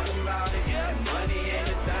don't talk about it. And money ain't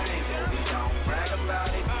a thing, but we don't brag about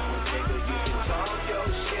it. Well, nigga, you can talk your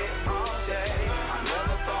shit all day. I'll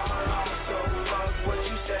never fall off, so fuck what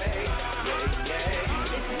you say.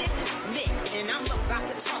 And I'm about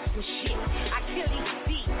to talk some shit. I clearly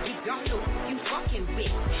see you don't know who you fucking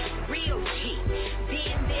with. Real G,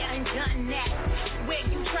 been there and done that. Where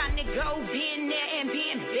you trying to go, been there and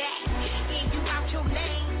been back. And you out your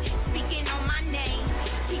lane, speaking on my name.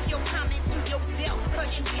 Keep your comments to yourself,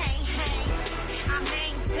 cause you can't hang. I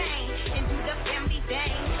maintain and do the family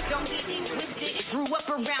thing. Don't get it twisted, grew up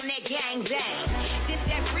around that gang bang. This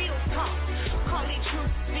that real talk, call it true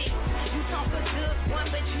spit. You talk a good one,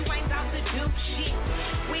 but you ain't about to do shit.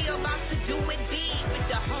 We about to do it big with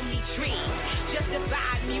the homie Tree.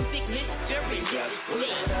 Justified music, mystery. Just put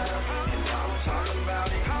it up and don't talk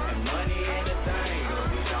about it. And money ain't a thing, but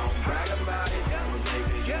we don't brag about it. Well,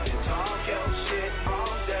 nigga, you can talk your shit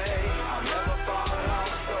all day. I'll never fall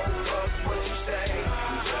off, so fuck what you say.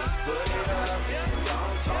 We just put it up and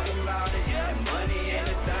don't talk about it. And money ain't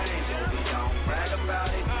a thing, but we don't brag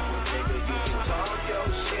about it. Well, nigga, you can talk your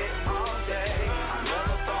shit all day. I'll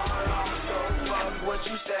never fall off, so fuck what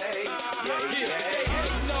you say.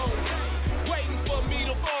 Waiting for me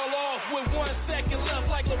to fall off with 1 second left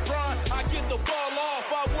like LeBron. I get the ball off.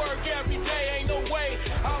 I work every day, ain't no way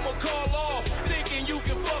I'ma call off. Thinking you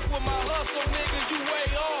can fuck with my hustle, niggas, you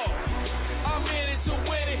way off. I'm in it to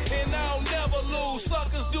win it, and I'll never lose.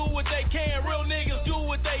 Suckers do what they can, real niggas do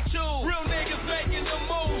what they choose. Real niggas making the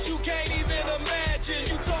moves you can't even imagine.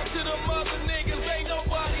 You talk to them other niggas, ain't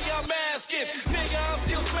nobody I'm asking. Nigga, I'm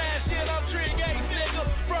still smashing, I'm Trig Ace, nigga,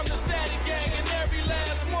 from the Static Gang, and every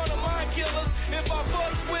last one of my killers. If I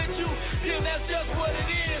fuck with you, then that's just what it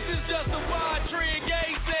is. It's just a wide Trig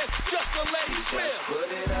Ace and just a lady Smith. Just put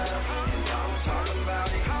it up and don't talk about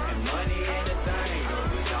it. And money ain't a thing, but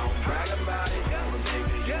we don't brag about it. Well,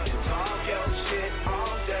 nigga, you can talk your shit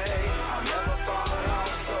all day. I'll never fall off,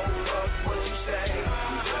 so fuck what you say.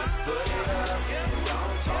 We just put it up and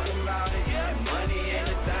don't talk about it. And money ain't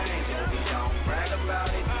a thing, but we don't brag about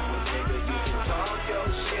it. Well, nigga, you can talk your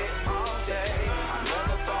shit all day. I'll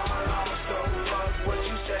never fall off, so fuck what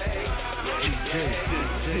you say.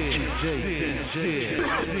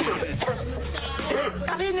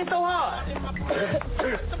 Stop hitting it so hard.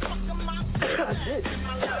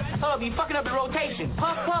 Hub, you fucking up the rotation.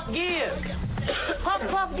 Puff, give.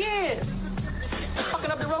 Puff, give.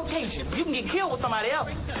 Fucking up the rotation. You can get killed with somebody else.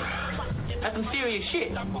 That's some serious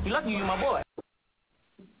shit. You lucky you my boy.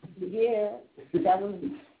 Yeah, that was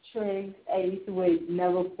Triggs Ace with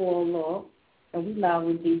Never Fall Off. And we live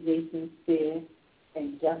with DJ Sincere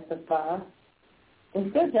and Justify.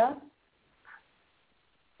 It's good, Josh.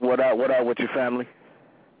 What up with your family?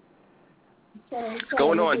 What's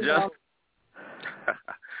going on, Just?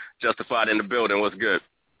 Justified in the building. What's good?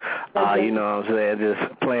 You know what I'm saying?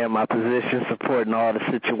 Just playing my position, supporting all the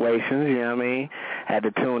situations, you know what I mean? Had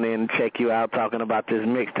to tune in and check you out talking about this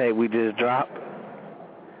mixtape we just dropped.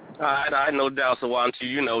 All right, no doubt. So why don't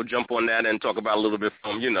you, jump on that and talk about a little bit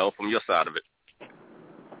from your side of it.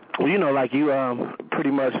 Well, like you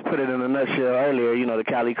pretty much put it in a nutshell earlier, the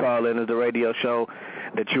Cali Call-In is the radio show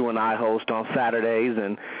that you and I host on Saturdays,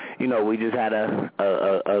 and, we just had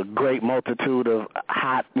a great multitude of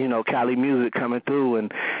hot, Cali music coming through,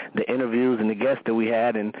 and the interviews and the guests that we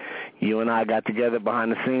had, and you and I got together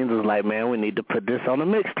behind the scenes, was like, man, we need to put this on a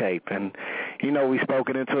mixtape, and, we spoke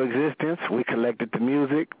it into existence, we collected the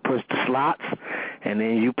music, pushed the slots, and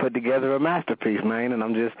then you put together a masterpiece, man, and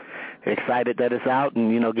I'm just excited that it's out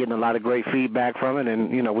and, getting a lot of great feedback from it,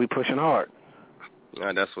 and, we pushing hard.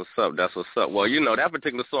 That's what's up. Well, that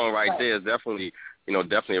particular song right there is definitely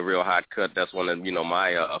a real hot cut. That's one of,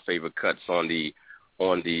 my favorite cuts on the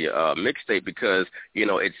mixtape because,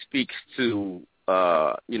 it speaks to,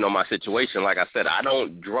 my situation. Like I said, I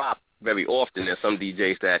don't drop very often. There's some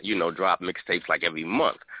DJs that, drop mixtapes like every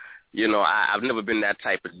month. I've never been that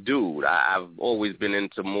type of dude. I've always been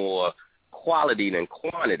into more quality than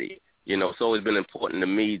quantity. It's always been important to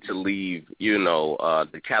me to leave,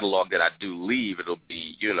 the catalog that I do leave, it'll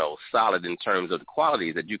be, solid in terms of the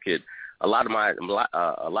quality that you could. A lot of my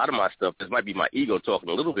stuff, this might be my ego talking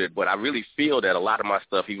a little bit, but I really feel that a lot of my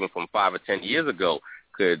stuff, even from 5 or 10 years ago,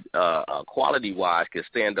 could, quality-wise, could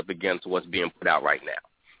stand up against what's being put out right now.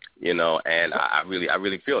 And I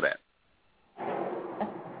really feel that.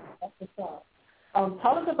 That's what's up.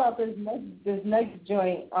 Tell us about this next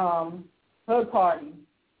joint, Hood Party.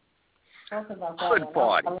 Talk about that. Hood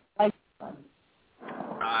Party. All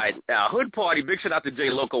right, now Hood Party, big shout out to J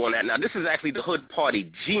Loco on that. Now this is actually the Hood Party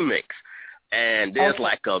G-Mix, and there's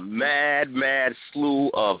like a mad slew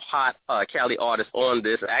of hot Cali artists on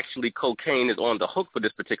this. Actually, Cocaine is on the hook for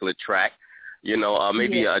this particular track.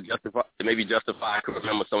 Maybe Justify I could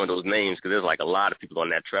remember some of those names because there's like a lot of people on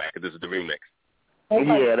that track because this is the remix.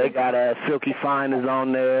 Yeah, they got Silky Fine is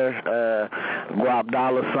on there, Rob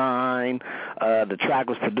Dollar Sign. The track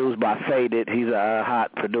was produced by Faded. He's a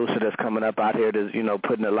hot producer that's coming up out here that's,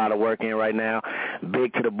 putting a lot of work in right now.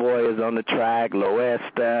 Big to the Boy is on the track,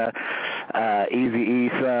 Loesta, Easy-E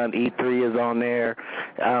Son, E3 is on there.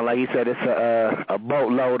 Like you said, it's a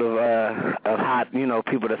boatload of hot,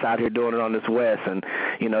 people that's out here doing it on this West, and,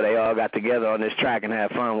 they all got together on this track and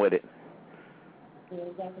had fun with it. Yeah,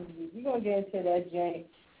 definitely. We're going to get into that joint,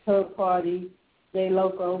 Hood Party, J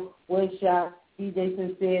Loco, WOODSHOP, DJ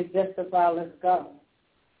Sincere, Justify, let's go.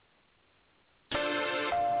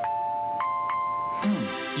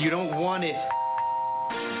 You don't want it.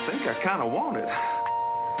 I think I kind of want it.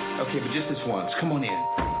 Okay, but just this once. Come on in.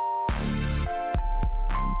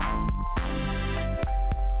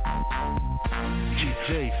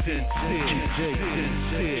 DJ Sincere.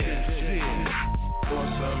 Pour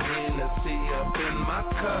some Hennessy up in my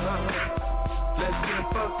cup. Let's get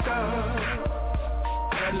fucked up.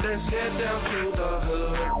 And let's head down to the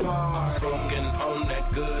hood bar. Smoking on that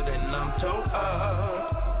good and I'm told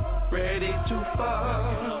up. Ready to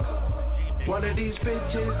fuck. One of these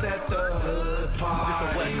bitches at the hood party.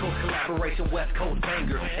 It's a West Coast collaboration, West Coast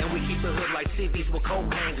banger. And we keep the hood like CVs with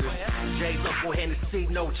coat hangers. J's up for Hennessy,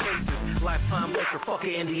 no chasers. Lifetime liquor, fuck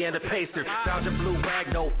it, Indiana Pacers. Dodger blue rag,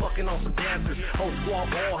 no fucking on some dancers. Whole squad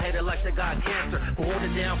ball headed like they got cancer. Hold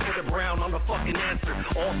it down for the brown on the fucking answer.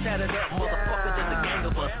 All tatted up, motherfuckers in the gang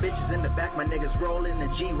of us. Bitches in the back, my niggas rolling the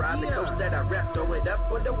G-Ride. The coach that I rep, throw it up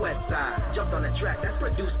for the west side. Jumped on the track, that's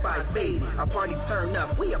produced by Fade. Our party turn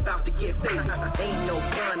up, we about to get faded. Ain't no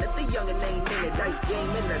fun if the youngin' ain't in the dice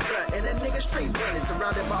game in the gut. And a nigga straight winning,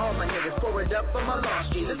 surrounded by all my niggas. Pour it up for my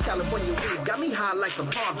lost G. This California weed got me high like some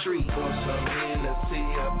palm trees. Pour some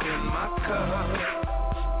Hennessy up in my cup.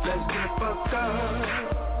 Let's get fucked up.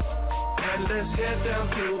 And let's head down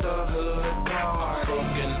to the hood bar.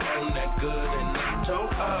 Smoking on that good and I'm told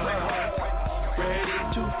up. Ready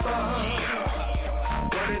to fuck.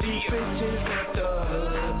 One of these bitches at the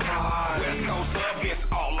hood party. West Coast up, it's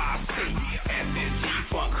all I see. SSG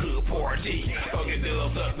funk hood party. Fucking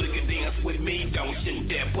dubs up, look at dance with me. Don't shoot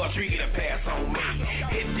that butcher, you get a pass on me.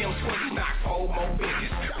 Hit them switches, knock 4 more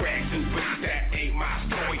bitches. Brag 2 bitches, that ain't my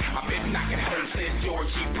story. I Been knocking hoes since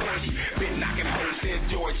Georgie Porsche. Been knocking hoes since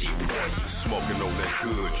Georgie Porsche. Smoking on that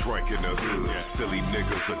good, drink in the hood. Silly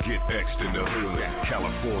niggas will get X'd in the hood.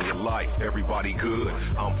 California life, everybody good.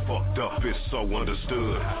 I'm fucked up, it's so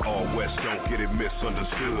understood. All West don't get it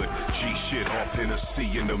misunderstood. G shit off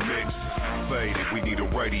Tennessee in the mix. Faded, we need a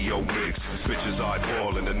radio mix. Bitches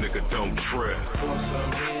eyeball and the nigga don't trip. Pour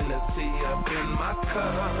some Hennessy up in my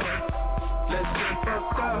cup. Let's get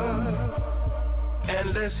fucked up.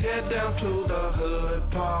 And let's head down to the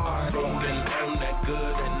hood party. Rolling on that good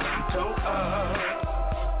and I'm toe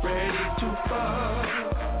up. Ready to fuck.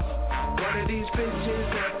 One of these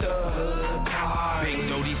bitches at the hood party. Big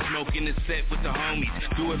Dodie smoking the set with the homies.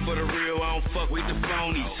 Do it for the real, I don't fuck with the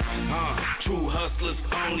phonies. True hustlers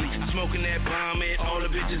only. Smoking that bomb and all the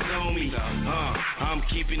bitches on me. I'm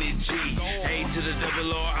keeping it G. A to the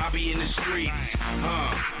double R, I be in the streets.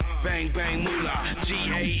 Bang bang moolah,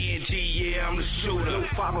 G-A-N-G, yeah, I'm the shooter. Blue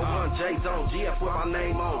 501 J Zone, GF with my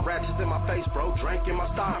name on. Ratchets in my face, bro, drink in my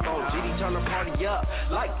styrofoam. GD turn the party up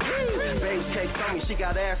like this. Baby cake on me, she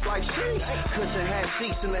got ass like sheets. Cushion hat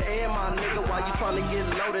sheets in the air, my nigga. While you tryna get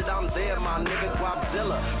loaded, I'm there, my nigga.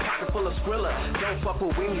 Guapzilla, pocket full of Skrilla. Don't fuck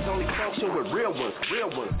with weenies, only function with real ones,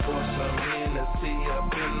 real ones. Pour some Hennessy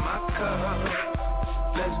up in my cup.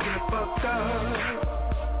 Let's get fucked up.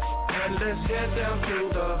 And let's head down to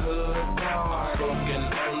the hood party. Smoking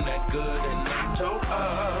on that good and I'm toe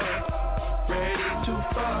up. Ready to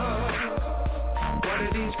fuck. One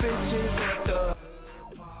of these bitches at the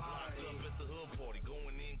hood party.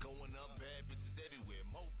 Going in, going up, bad bitches everywhere.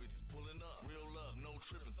 Mo bitches pulling up. Real love, no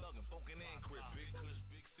tripping, thugging, funkin' and crip. Big kush,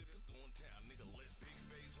 big cities going town. Nigga, let's big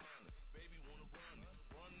face running. Baby wanna run it.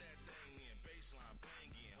 Run that thing in. Baseline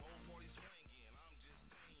banging. Whole party swinging. I'm just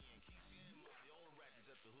saying. Keep seeing Molly. All the rappers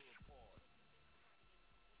at the hood party.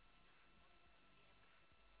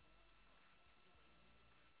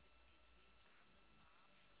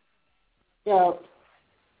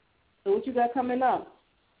 So what you got coming up?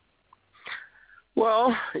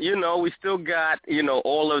 Well, we still got,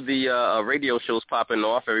 all of the radio shows popping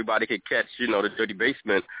off. Everybody could catch, the Dirty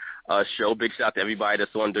Basement show. Big shout out to everybody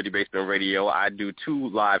that's on Dirty Basement Radio. I do 2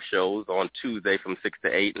 live shows on Tuesday from 6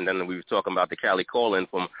 to 8, and then we were talking about the Cali Call-In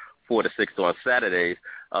from 4 to 6 on Saturdays.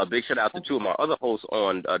 Big shout out to 2 of my other hosts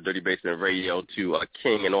on Dirty Basement Radio, to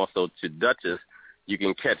King and also to Duchess. You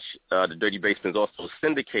can catch the Dirty Basement also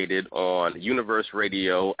syndicated on Universe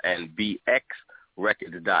Radio and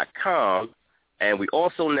BXRecords.com. And we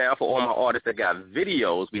also now, for all my artists that got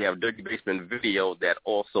videos, we have Dirty Basement Video that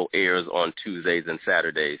also airs on Tuesdays and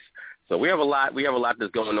Saturdays. So we have a lot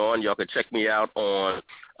that's going on. Y'all can check me out on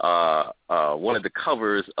one of the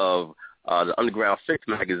covers of the Underground 6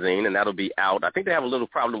 magazine, and that'll be out. I think they have a little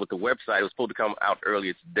problem with the website. It was supposed to come out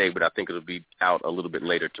earlier today, but I think it'll be out a little bit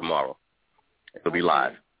later tomorrow. It'll be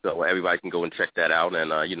live. So everybody can go and check that out and,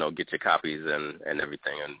 get your copies and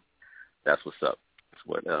everything. And that's what's up. That's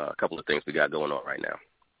what a couple of things we got going on right now.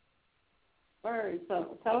 All right.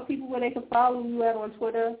 So tell people where they can follow you at on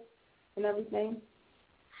Twitter and everything.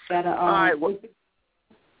 All right.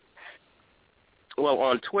 Well,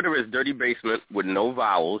 on Twitter is Dirty Basement with no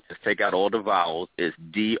vowels. Just take out all the vowels. It's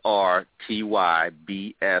DrtyBsmt.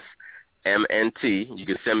 You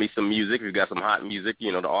can send me some music. If you got some hot music,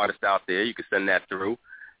 the artist out there, you can send that through.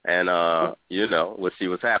 And, we'll see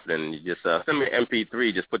what's happening. You just send me an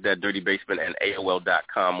MP3. Just put that Dirty Basement and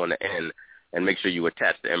AOL.com on the end and make sure you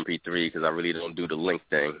attach the MP3 because I really don't do the link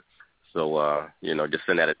thing. So, just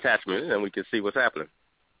send that attachment and we can see what's happening.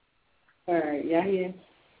 All right. Yeah,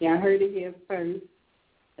 I heard it here first.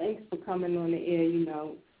 Thanks for coming on the air,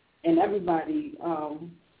 And everybody, go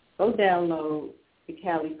download the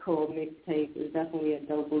Cali Cole mixtape. Is definitely a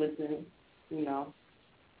dope listen, All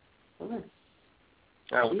right.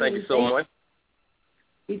 All right, well, thank you so much.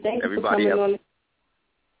 Thank everybody you for coming on.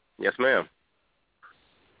 Yes, ma'am.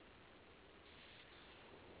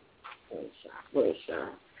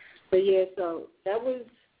 Workshop. But yeah, so that was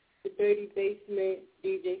the Dirty Basement,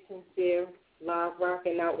 DJ Sincere, live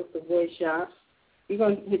rocking out with the WOODSHOP. We're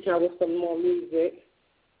going to hit y'all with some more music.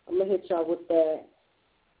 I'm going to hit y'all with that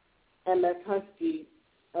MS Husky,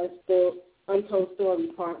 Untold Story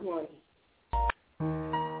Part 1.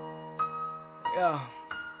 Yeah.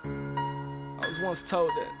 I was once told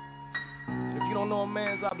that if you don't know a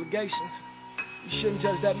man's obligations, you shouldn't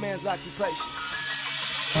judge that man's occupation.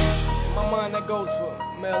 In my mind, that goes for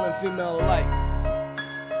male and female alike.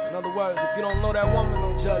 In other words, if you don't know that woman,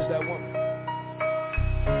 don't judge that woman.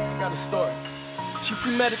 I got a story. She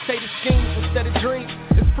premeditated schemes instead of dreams.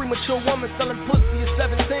 This premature woman selling pussy at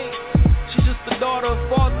 17. She's just the daughter of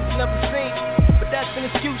fathers never seen. but that's an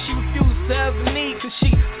excuse she refuses to ever need. Cause she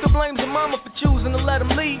still blames her mama for choosing to let him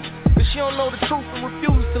leave. But she don't know the truth and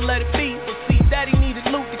refuses to let it be. But see, daddy needed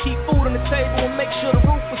loot to keep food on the table and make sure the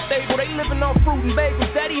roof was stable. They living off fruit and bagels.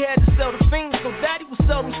 Daddy had to sell the fiends, so daddy would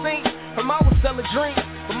sell them things. Her mom would sell a drink,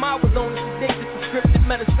 but mom was only addicted to prescriptive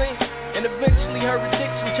medicine. And eventually her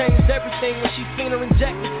addiction changed everything when she seen her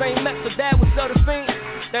inject the same meth, so dad would sell the fiends.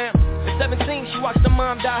 Damn, at 17 she watched her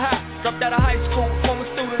mom die high. Dropped out of high school, former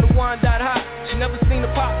student of wine died high. She never seen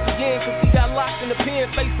her pops again, cause he got locked in the pen,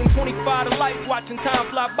 facing 25 to life, watching time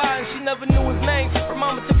fly by, and she never knew his name. Her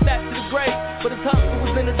mama took that to the grave, but his hustle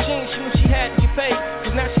was in her genes. She knew she had to get paid,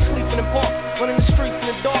 cause now she's sleeping in parks, running the streets in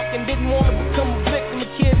the dark, and didn't want to become a victim of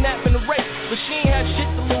kidnapping or rape. But she ain't had shit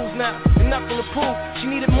to lose now, and nothing to prove. She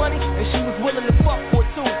needed money, and she was willing to fuck for it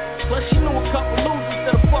too. Plus she knew a couple losers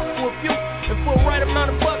that'll fuck for a few. And for the right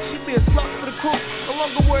amount of bucks, she'd be a slut for the crew. No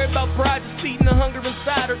longer worried about pride, just feeding the hunger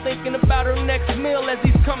inside her, thinking about her next meal as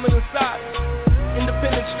he's coming inside her.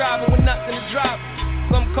 Independent striving with nothing to drive her.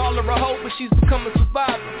 Some call her a hoe, but she's become a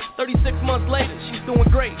survivor. 36 months later, she's doing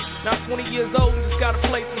great. Now 20 years old and just got a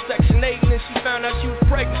place in Section 8, and then she found out she was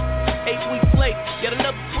pregnant 8 weeks late. Yet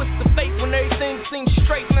another twist of fate when everything seems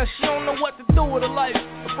straight. Now she don't know what to do with her life,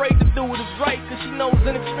 afraid to do what is right, cause she knows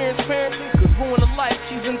inexperienced parenting could ruin her life.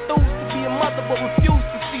 She's enthused to be a mother, but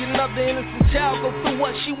refused to see another innocent child go through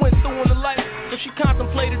what she went through in her life. So she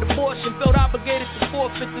contemplated abortion, felt obligated to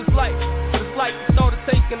forfeit this life. But it's like the thought of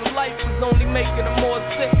taking her life was only making her more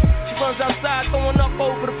sick. She runs outside throwing up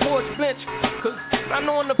over the porch bench, cause not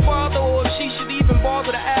knowing the father or if she should even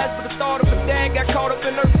bother to ask. But the thought of her dad got caught up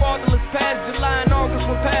in her fatherless past. July and August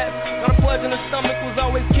went past. Got a pledge in her stomach, was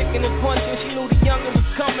always kicking and punching. She knew the youngin' was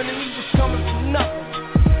coming and he was coming from nothing.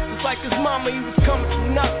 Just like his mama, he was coming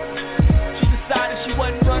from nothing. She decided she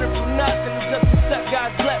wasn't running from nothing, and just accept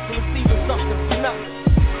God's blessing, receiving something from nothing.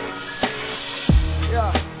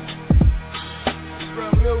 Yeah, it's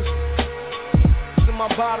real music. It's in my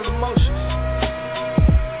bottle of emotions.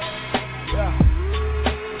 Yeah,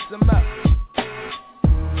 it's a mess.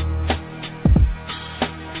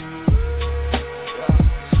 Yeah,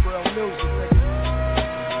 it's real music, nigga.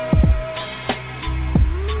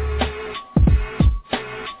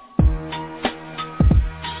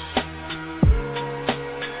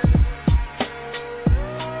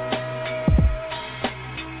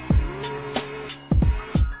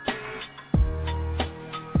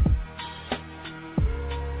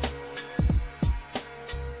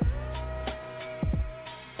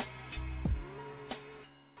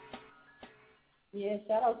 Yeah,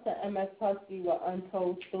 shout out to MS Husky with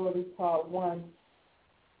Untold Stories Part 1.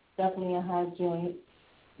 Definitely a high joint.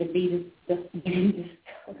 The beat is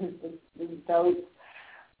dope.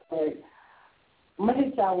 But I'm going to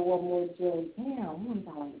hit y'all with one more joint. Damn, I'm going to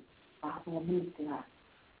like 5 more minutes to that.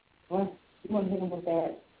 Well, you want to hit him with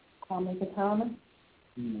that Kwame Katana?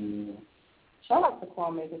 Yeah. Shout out to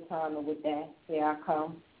Kwame Katana with that. Here I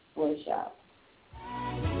come. WOODSHOP.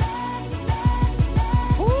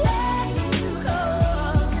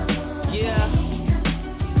 Yeah,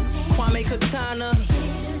 Kwame Katana.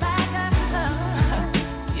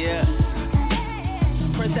 Yeah,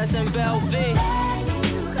 Princess and Velvet.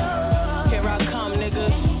 Here I come,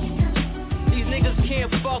 niggas. These niggas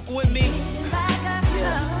can't fuck with me.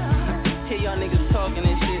 Yeah, hear y'all niggas talking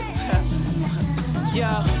and shit.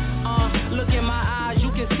 Yeah, look in my eyes,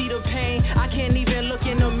 you can see the pain. I can't even look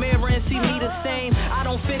in the mirror and see me the same. I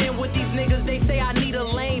don't fit in with these niggas, they say I need a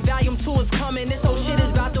lane. Volume 2 is coming, this whole shit is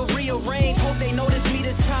about to rearrange. Hope they notice me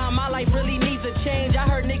this time, my life really needs a change. I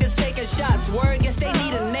heard niggas taking shots, word, guess they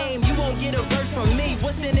need a name. You won't get a verse from me,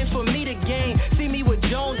 what's in it for me to gain? See me with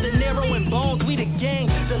Jones, De Niro, and Bones, we the gang.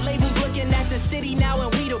 The label's looking at the city now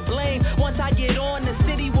and we to blame. Once I get on, the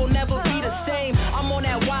city will never be the same. I'm on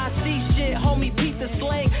that YC shit, homie, peep the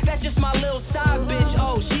slang. That's just my little side bitch,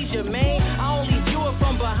 oh, she's your main. I only view her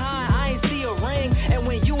from behind, I ain't see a ring. And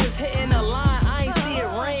when you was hitting the line, I ain't see it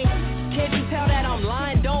ring. Can't you tell that I'm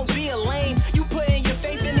lying? Don't be a lame. You putting your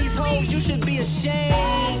faith in these hoes, you should be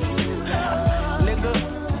ashamed. Nigga,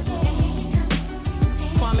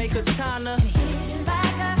 Kwame Katana.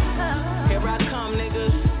 Here I come,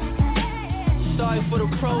 niggas. Sorry for the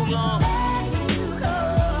prolong.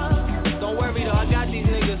 Don't worry though, I got these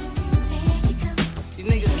niggas. These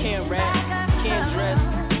niggas can't rap, can't dress.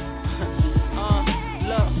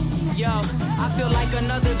 Look, yo, I feel like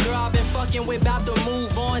another girl I've been fucking with, about to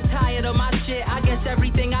move on. Tired of my shit, I guess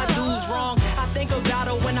everything I do's wrong. I think about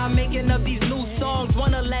her when I'm making up these new songs.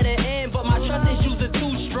 Wanna let it in, but my trust issues are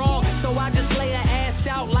too strong. So I just lay her ass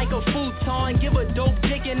out like a futon. Give a dope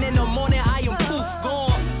dick and in the morning I am poof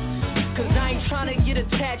gone. Cause I ain't tryna get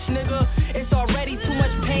attached, nigga. It's already too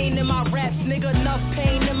much pain in my raps, nigga.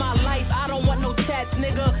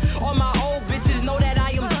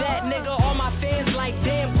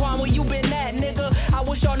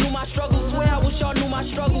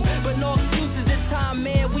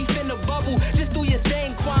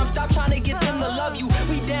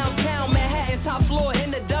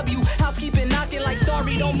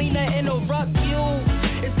 mean to interrupt you.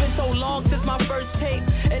 It's been so long since my first tape,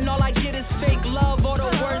 and all I get is fake love or the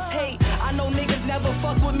worst hate. I know niggas never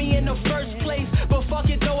fuck with me in the first place, but fuck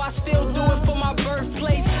it though, I still do it for my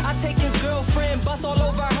birthplace. I take your girlfriend, bust all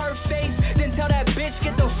over her face, then tell that bitch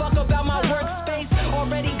get the fuck about my workspace.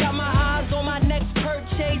 Already got my eyes on my next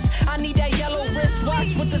purchase. I need that yellow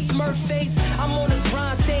wristwatch with the Smurf face. I'm on the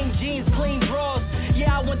grind, same jeans, clean drawers.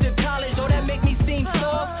 Yeah, I went to college, oh that make me seem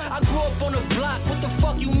soft. I grew up on the block, what the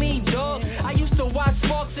fuck you mean, dog? I used to watch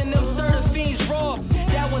Sparks and them Fiends raw.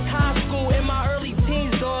 That was high school in my early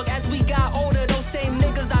teens, dog. As we got older, those same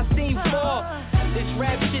niggas I seen fall. This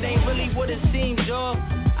rap shit ain't really what it seems, dog.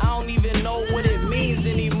 I don't even know what it means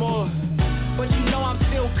anymore. But you know I'm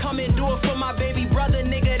still coming, do it for my baby brother,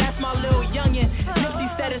 nigga, that's my little youngin'.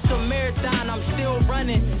 Nipsey said it's a marathon, I'm still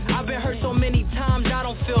running. I've been hurt so many times, I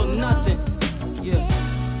don't feel nothing. Yeah.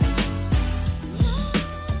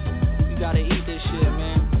 We gotta eat this shit,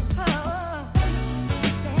 man.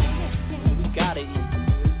 We gotta eat.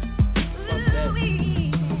 Fuck that.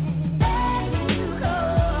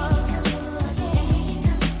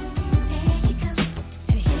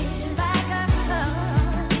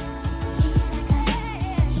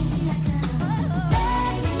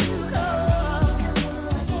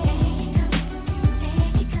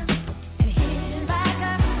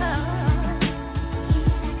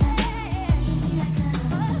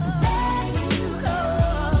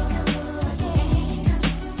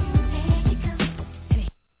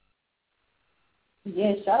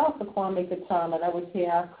 Yeah, shout out to Kwame Katana. That was Here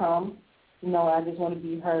I Come. You know, I Just Want to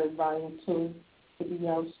Be Heard, Volume 2, to be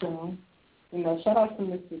out soon. You know, shout out to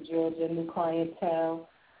Mr. Georgia, New Clientele.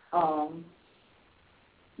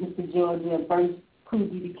 Mr. Georgia, Burst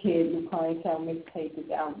Coogee the Kid, New Clientele mixtape is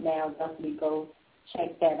out now. Definitely go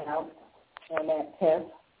check that out on that test.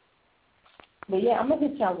 But yeah, I'm going to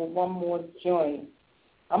hit y'all with one more joint.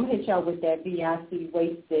 I'm going to hit y'all with that VIC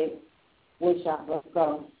Wasted. WOODSHOP, let's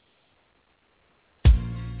go.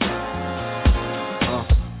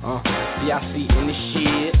 VIC in the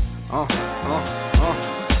shit,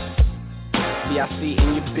 VIC in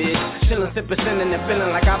your bitch. Chillin', sippin', sinnin', and feelin'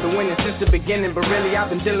 like I've been winning since the beginning. But really I've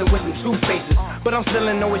been dealing with some two faces. But I'm still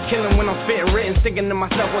in, know it's killin' when I'm fitting written. Thinking to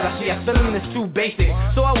myself, what I see, I feelin' is too basic.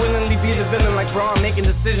 So I willingly be the villain like bro, I'm making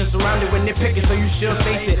decisions surrounded with nitpicking. So you should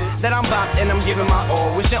face it, that I'm bopped and I'm giving my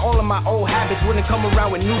all. Wishing all of my old habits wouldn't come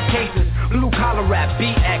around with new cases. Blue collar rap,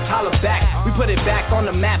 BX, holla back. We put it back on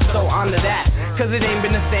the map, so honor that. Cause it ain't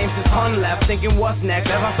been the same since Hun left. Thinking what's next,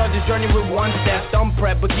 as I start this journey with one step. Thumb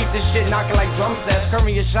prep, but keep this shit knocking like drum sets.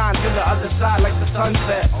 Curry and shine to the other side like the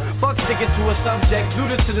sunset. Fuck sticking to a subject, do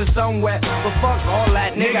this to the sun wet. But fuck all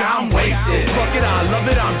that, nigga, I'm wasted. Fuck it, I love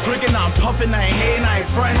it, I'm drinking, I'm puffing, I ain't hating, I ain't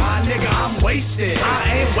friends. Nigga, I'm wasted. I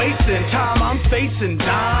ain't wasting time, I'm facing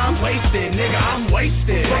dime. Wasted, nigga, I'm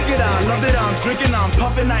wasted. Fuck it, I love it, I'm drinking, I'm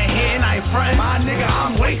puffing, I ain't hating, I ain't friends. Nigga,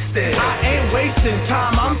 I'm wasted. I ain't wasting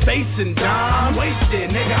time, I'm facing dime.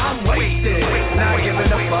 Wasted, nigga, I'm wasted. Not giving a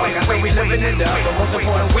fuck, I say we living it up. But most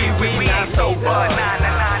important, we not sober. Nah, nah,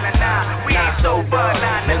 nah, nah, nah. We ain't sober.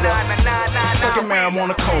 Nah, nah, nah, nah, nah, nah. Fucking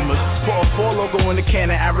marijuana comas. Pour a 4 logo in the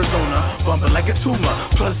can in Arizona. Bumping like a tumor.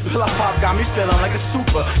 Plus, pill I pop got me feeling like a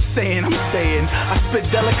super. Saying I'm staying. I spit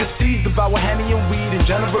delicacies about what Henny and weed. In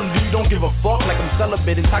general, you don't give a fuck like I'm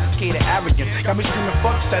celibate, intoxicated, arrogant. Got me screaming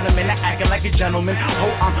fuck sentiment, not acting like a gentleman.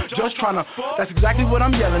 Oh, I'm just trying to. That's exactly what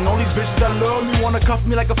I'm yelling. All these bitches that love me wanna cuff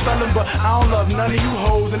me like a felon, but I don't love none of you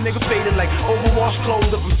hoes. A nigga faded like overwashed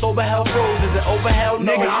clothes. If I'm sober, hell froze. Is it over, hell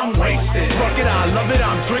no? Nigga, I'm wasted. Fuck it, I love it,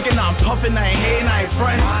 I'm drinking, I'm puffing, I ain't hating, I ain't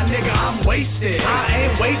friends. Nigga, I'm wasted. I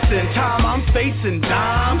ain't wasting time, I'm facing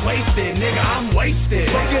dime. Wasted, nigga, I'm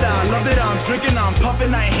wasted. Fuck it, I love it, I'm drinking, I'm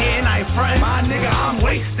puffing, I ain't hating, I ain't friends. Nigga, I'm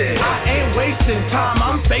wasted. I ain't wasting time,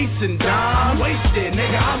 I'm facing dime. Wasted,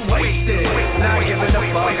 nigga, I'm wasted. Not giving a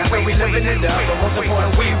fuck, I say we living it up. But most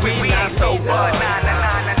important, we not sober. Nah, nah,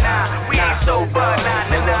 nah, nah, nah. We ain't sober. Nah,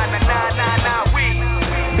 nah, nah, nah, nah, nah, nah.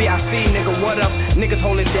 BIC, nigga, what up? Niggas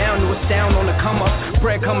hold it down, no, it's down on the come up.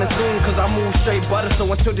 Bread coming soon, cause I move straight butter. So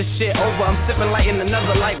until this shit over, I'm sipping light in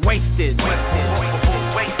another light. Wasted. Wasted.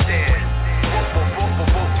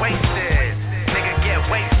 Nigga, get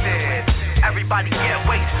wasted. Everybody get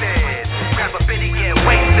wasted. Grab a bitty, get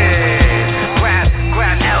wasted.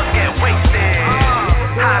 Grab L's, get wasted.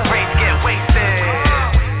 High grades, get wasted.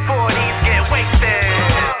 40s, get wasted.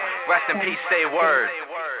 Rest in peace, say word.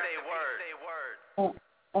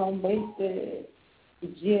 Wasted.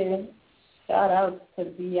 Yeah. Shout out to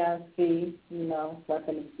BIC, you know,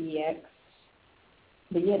 repping the CX.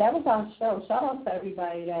 But yeah, that was our show. Shout out to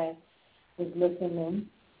everybody that was listening.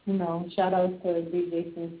 You know, shout out to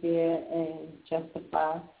DJ Sincere and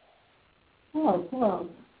Justify. Who else?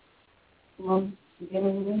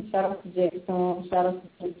 Shout out to Jackson. Shout out to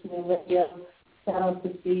Cincinnati Radio. Shout out to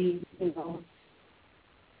Steve. You know.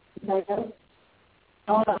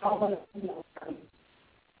 I want to, you know.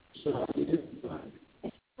 Shout out to everybody.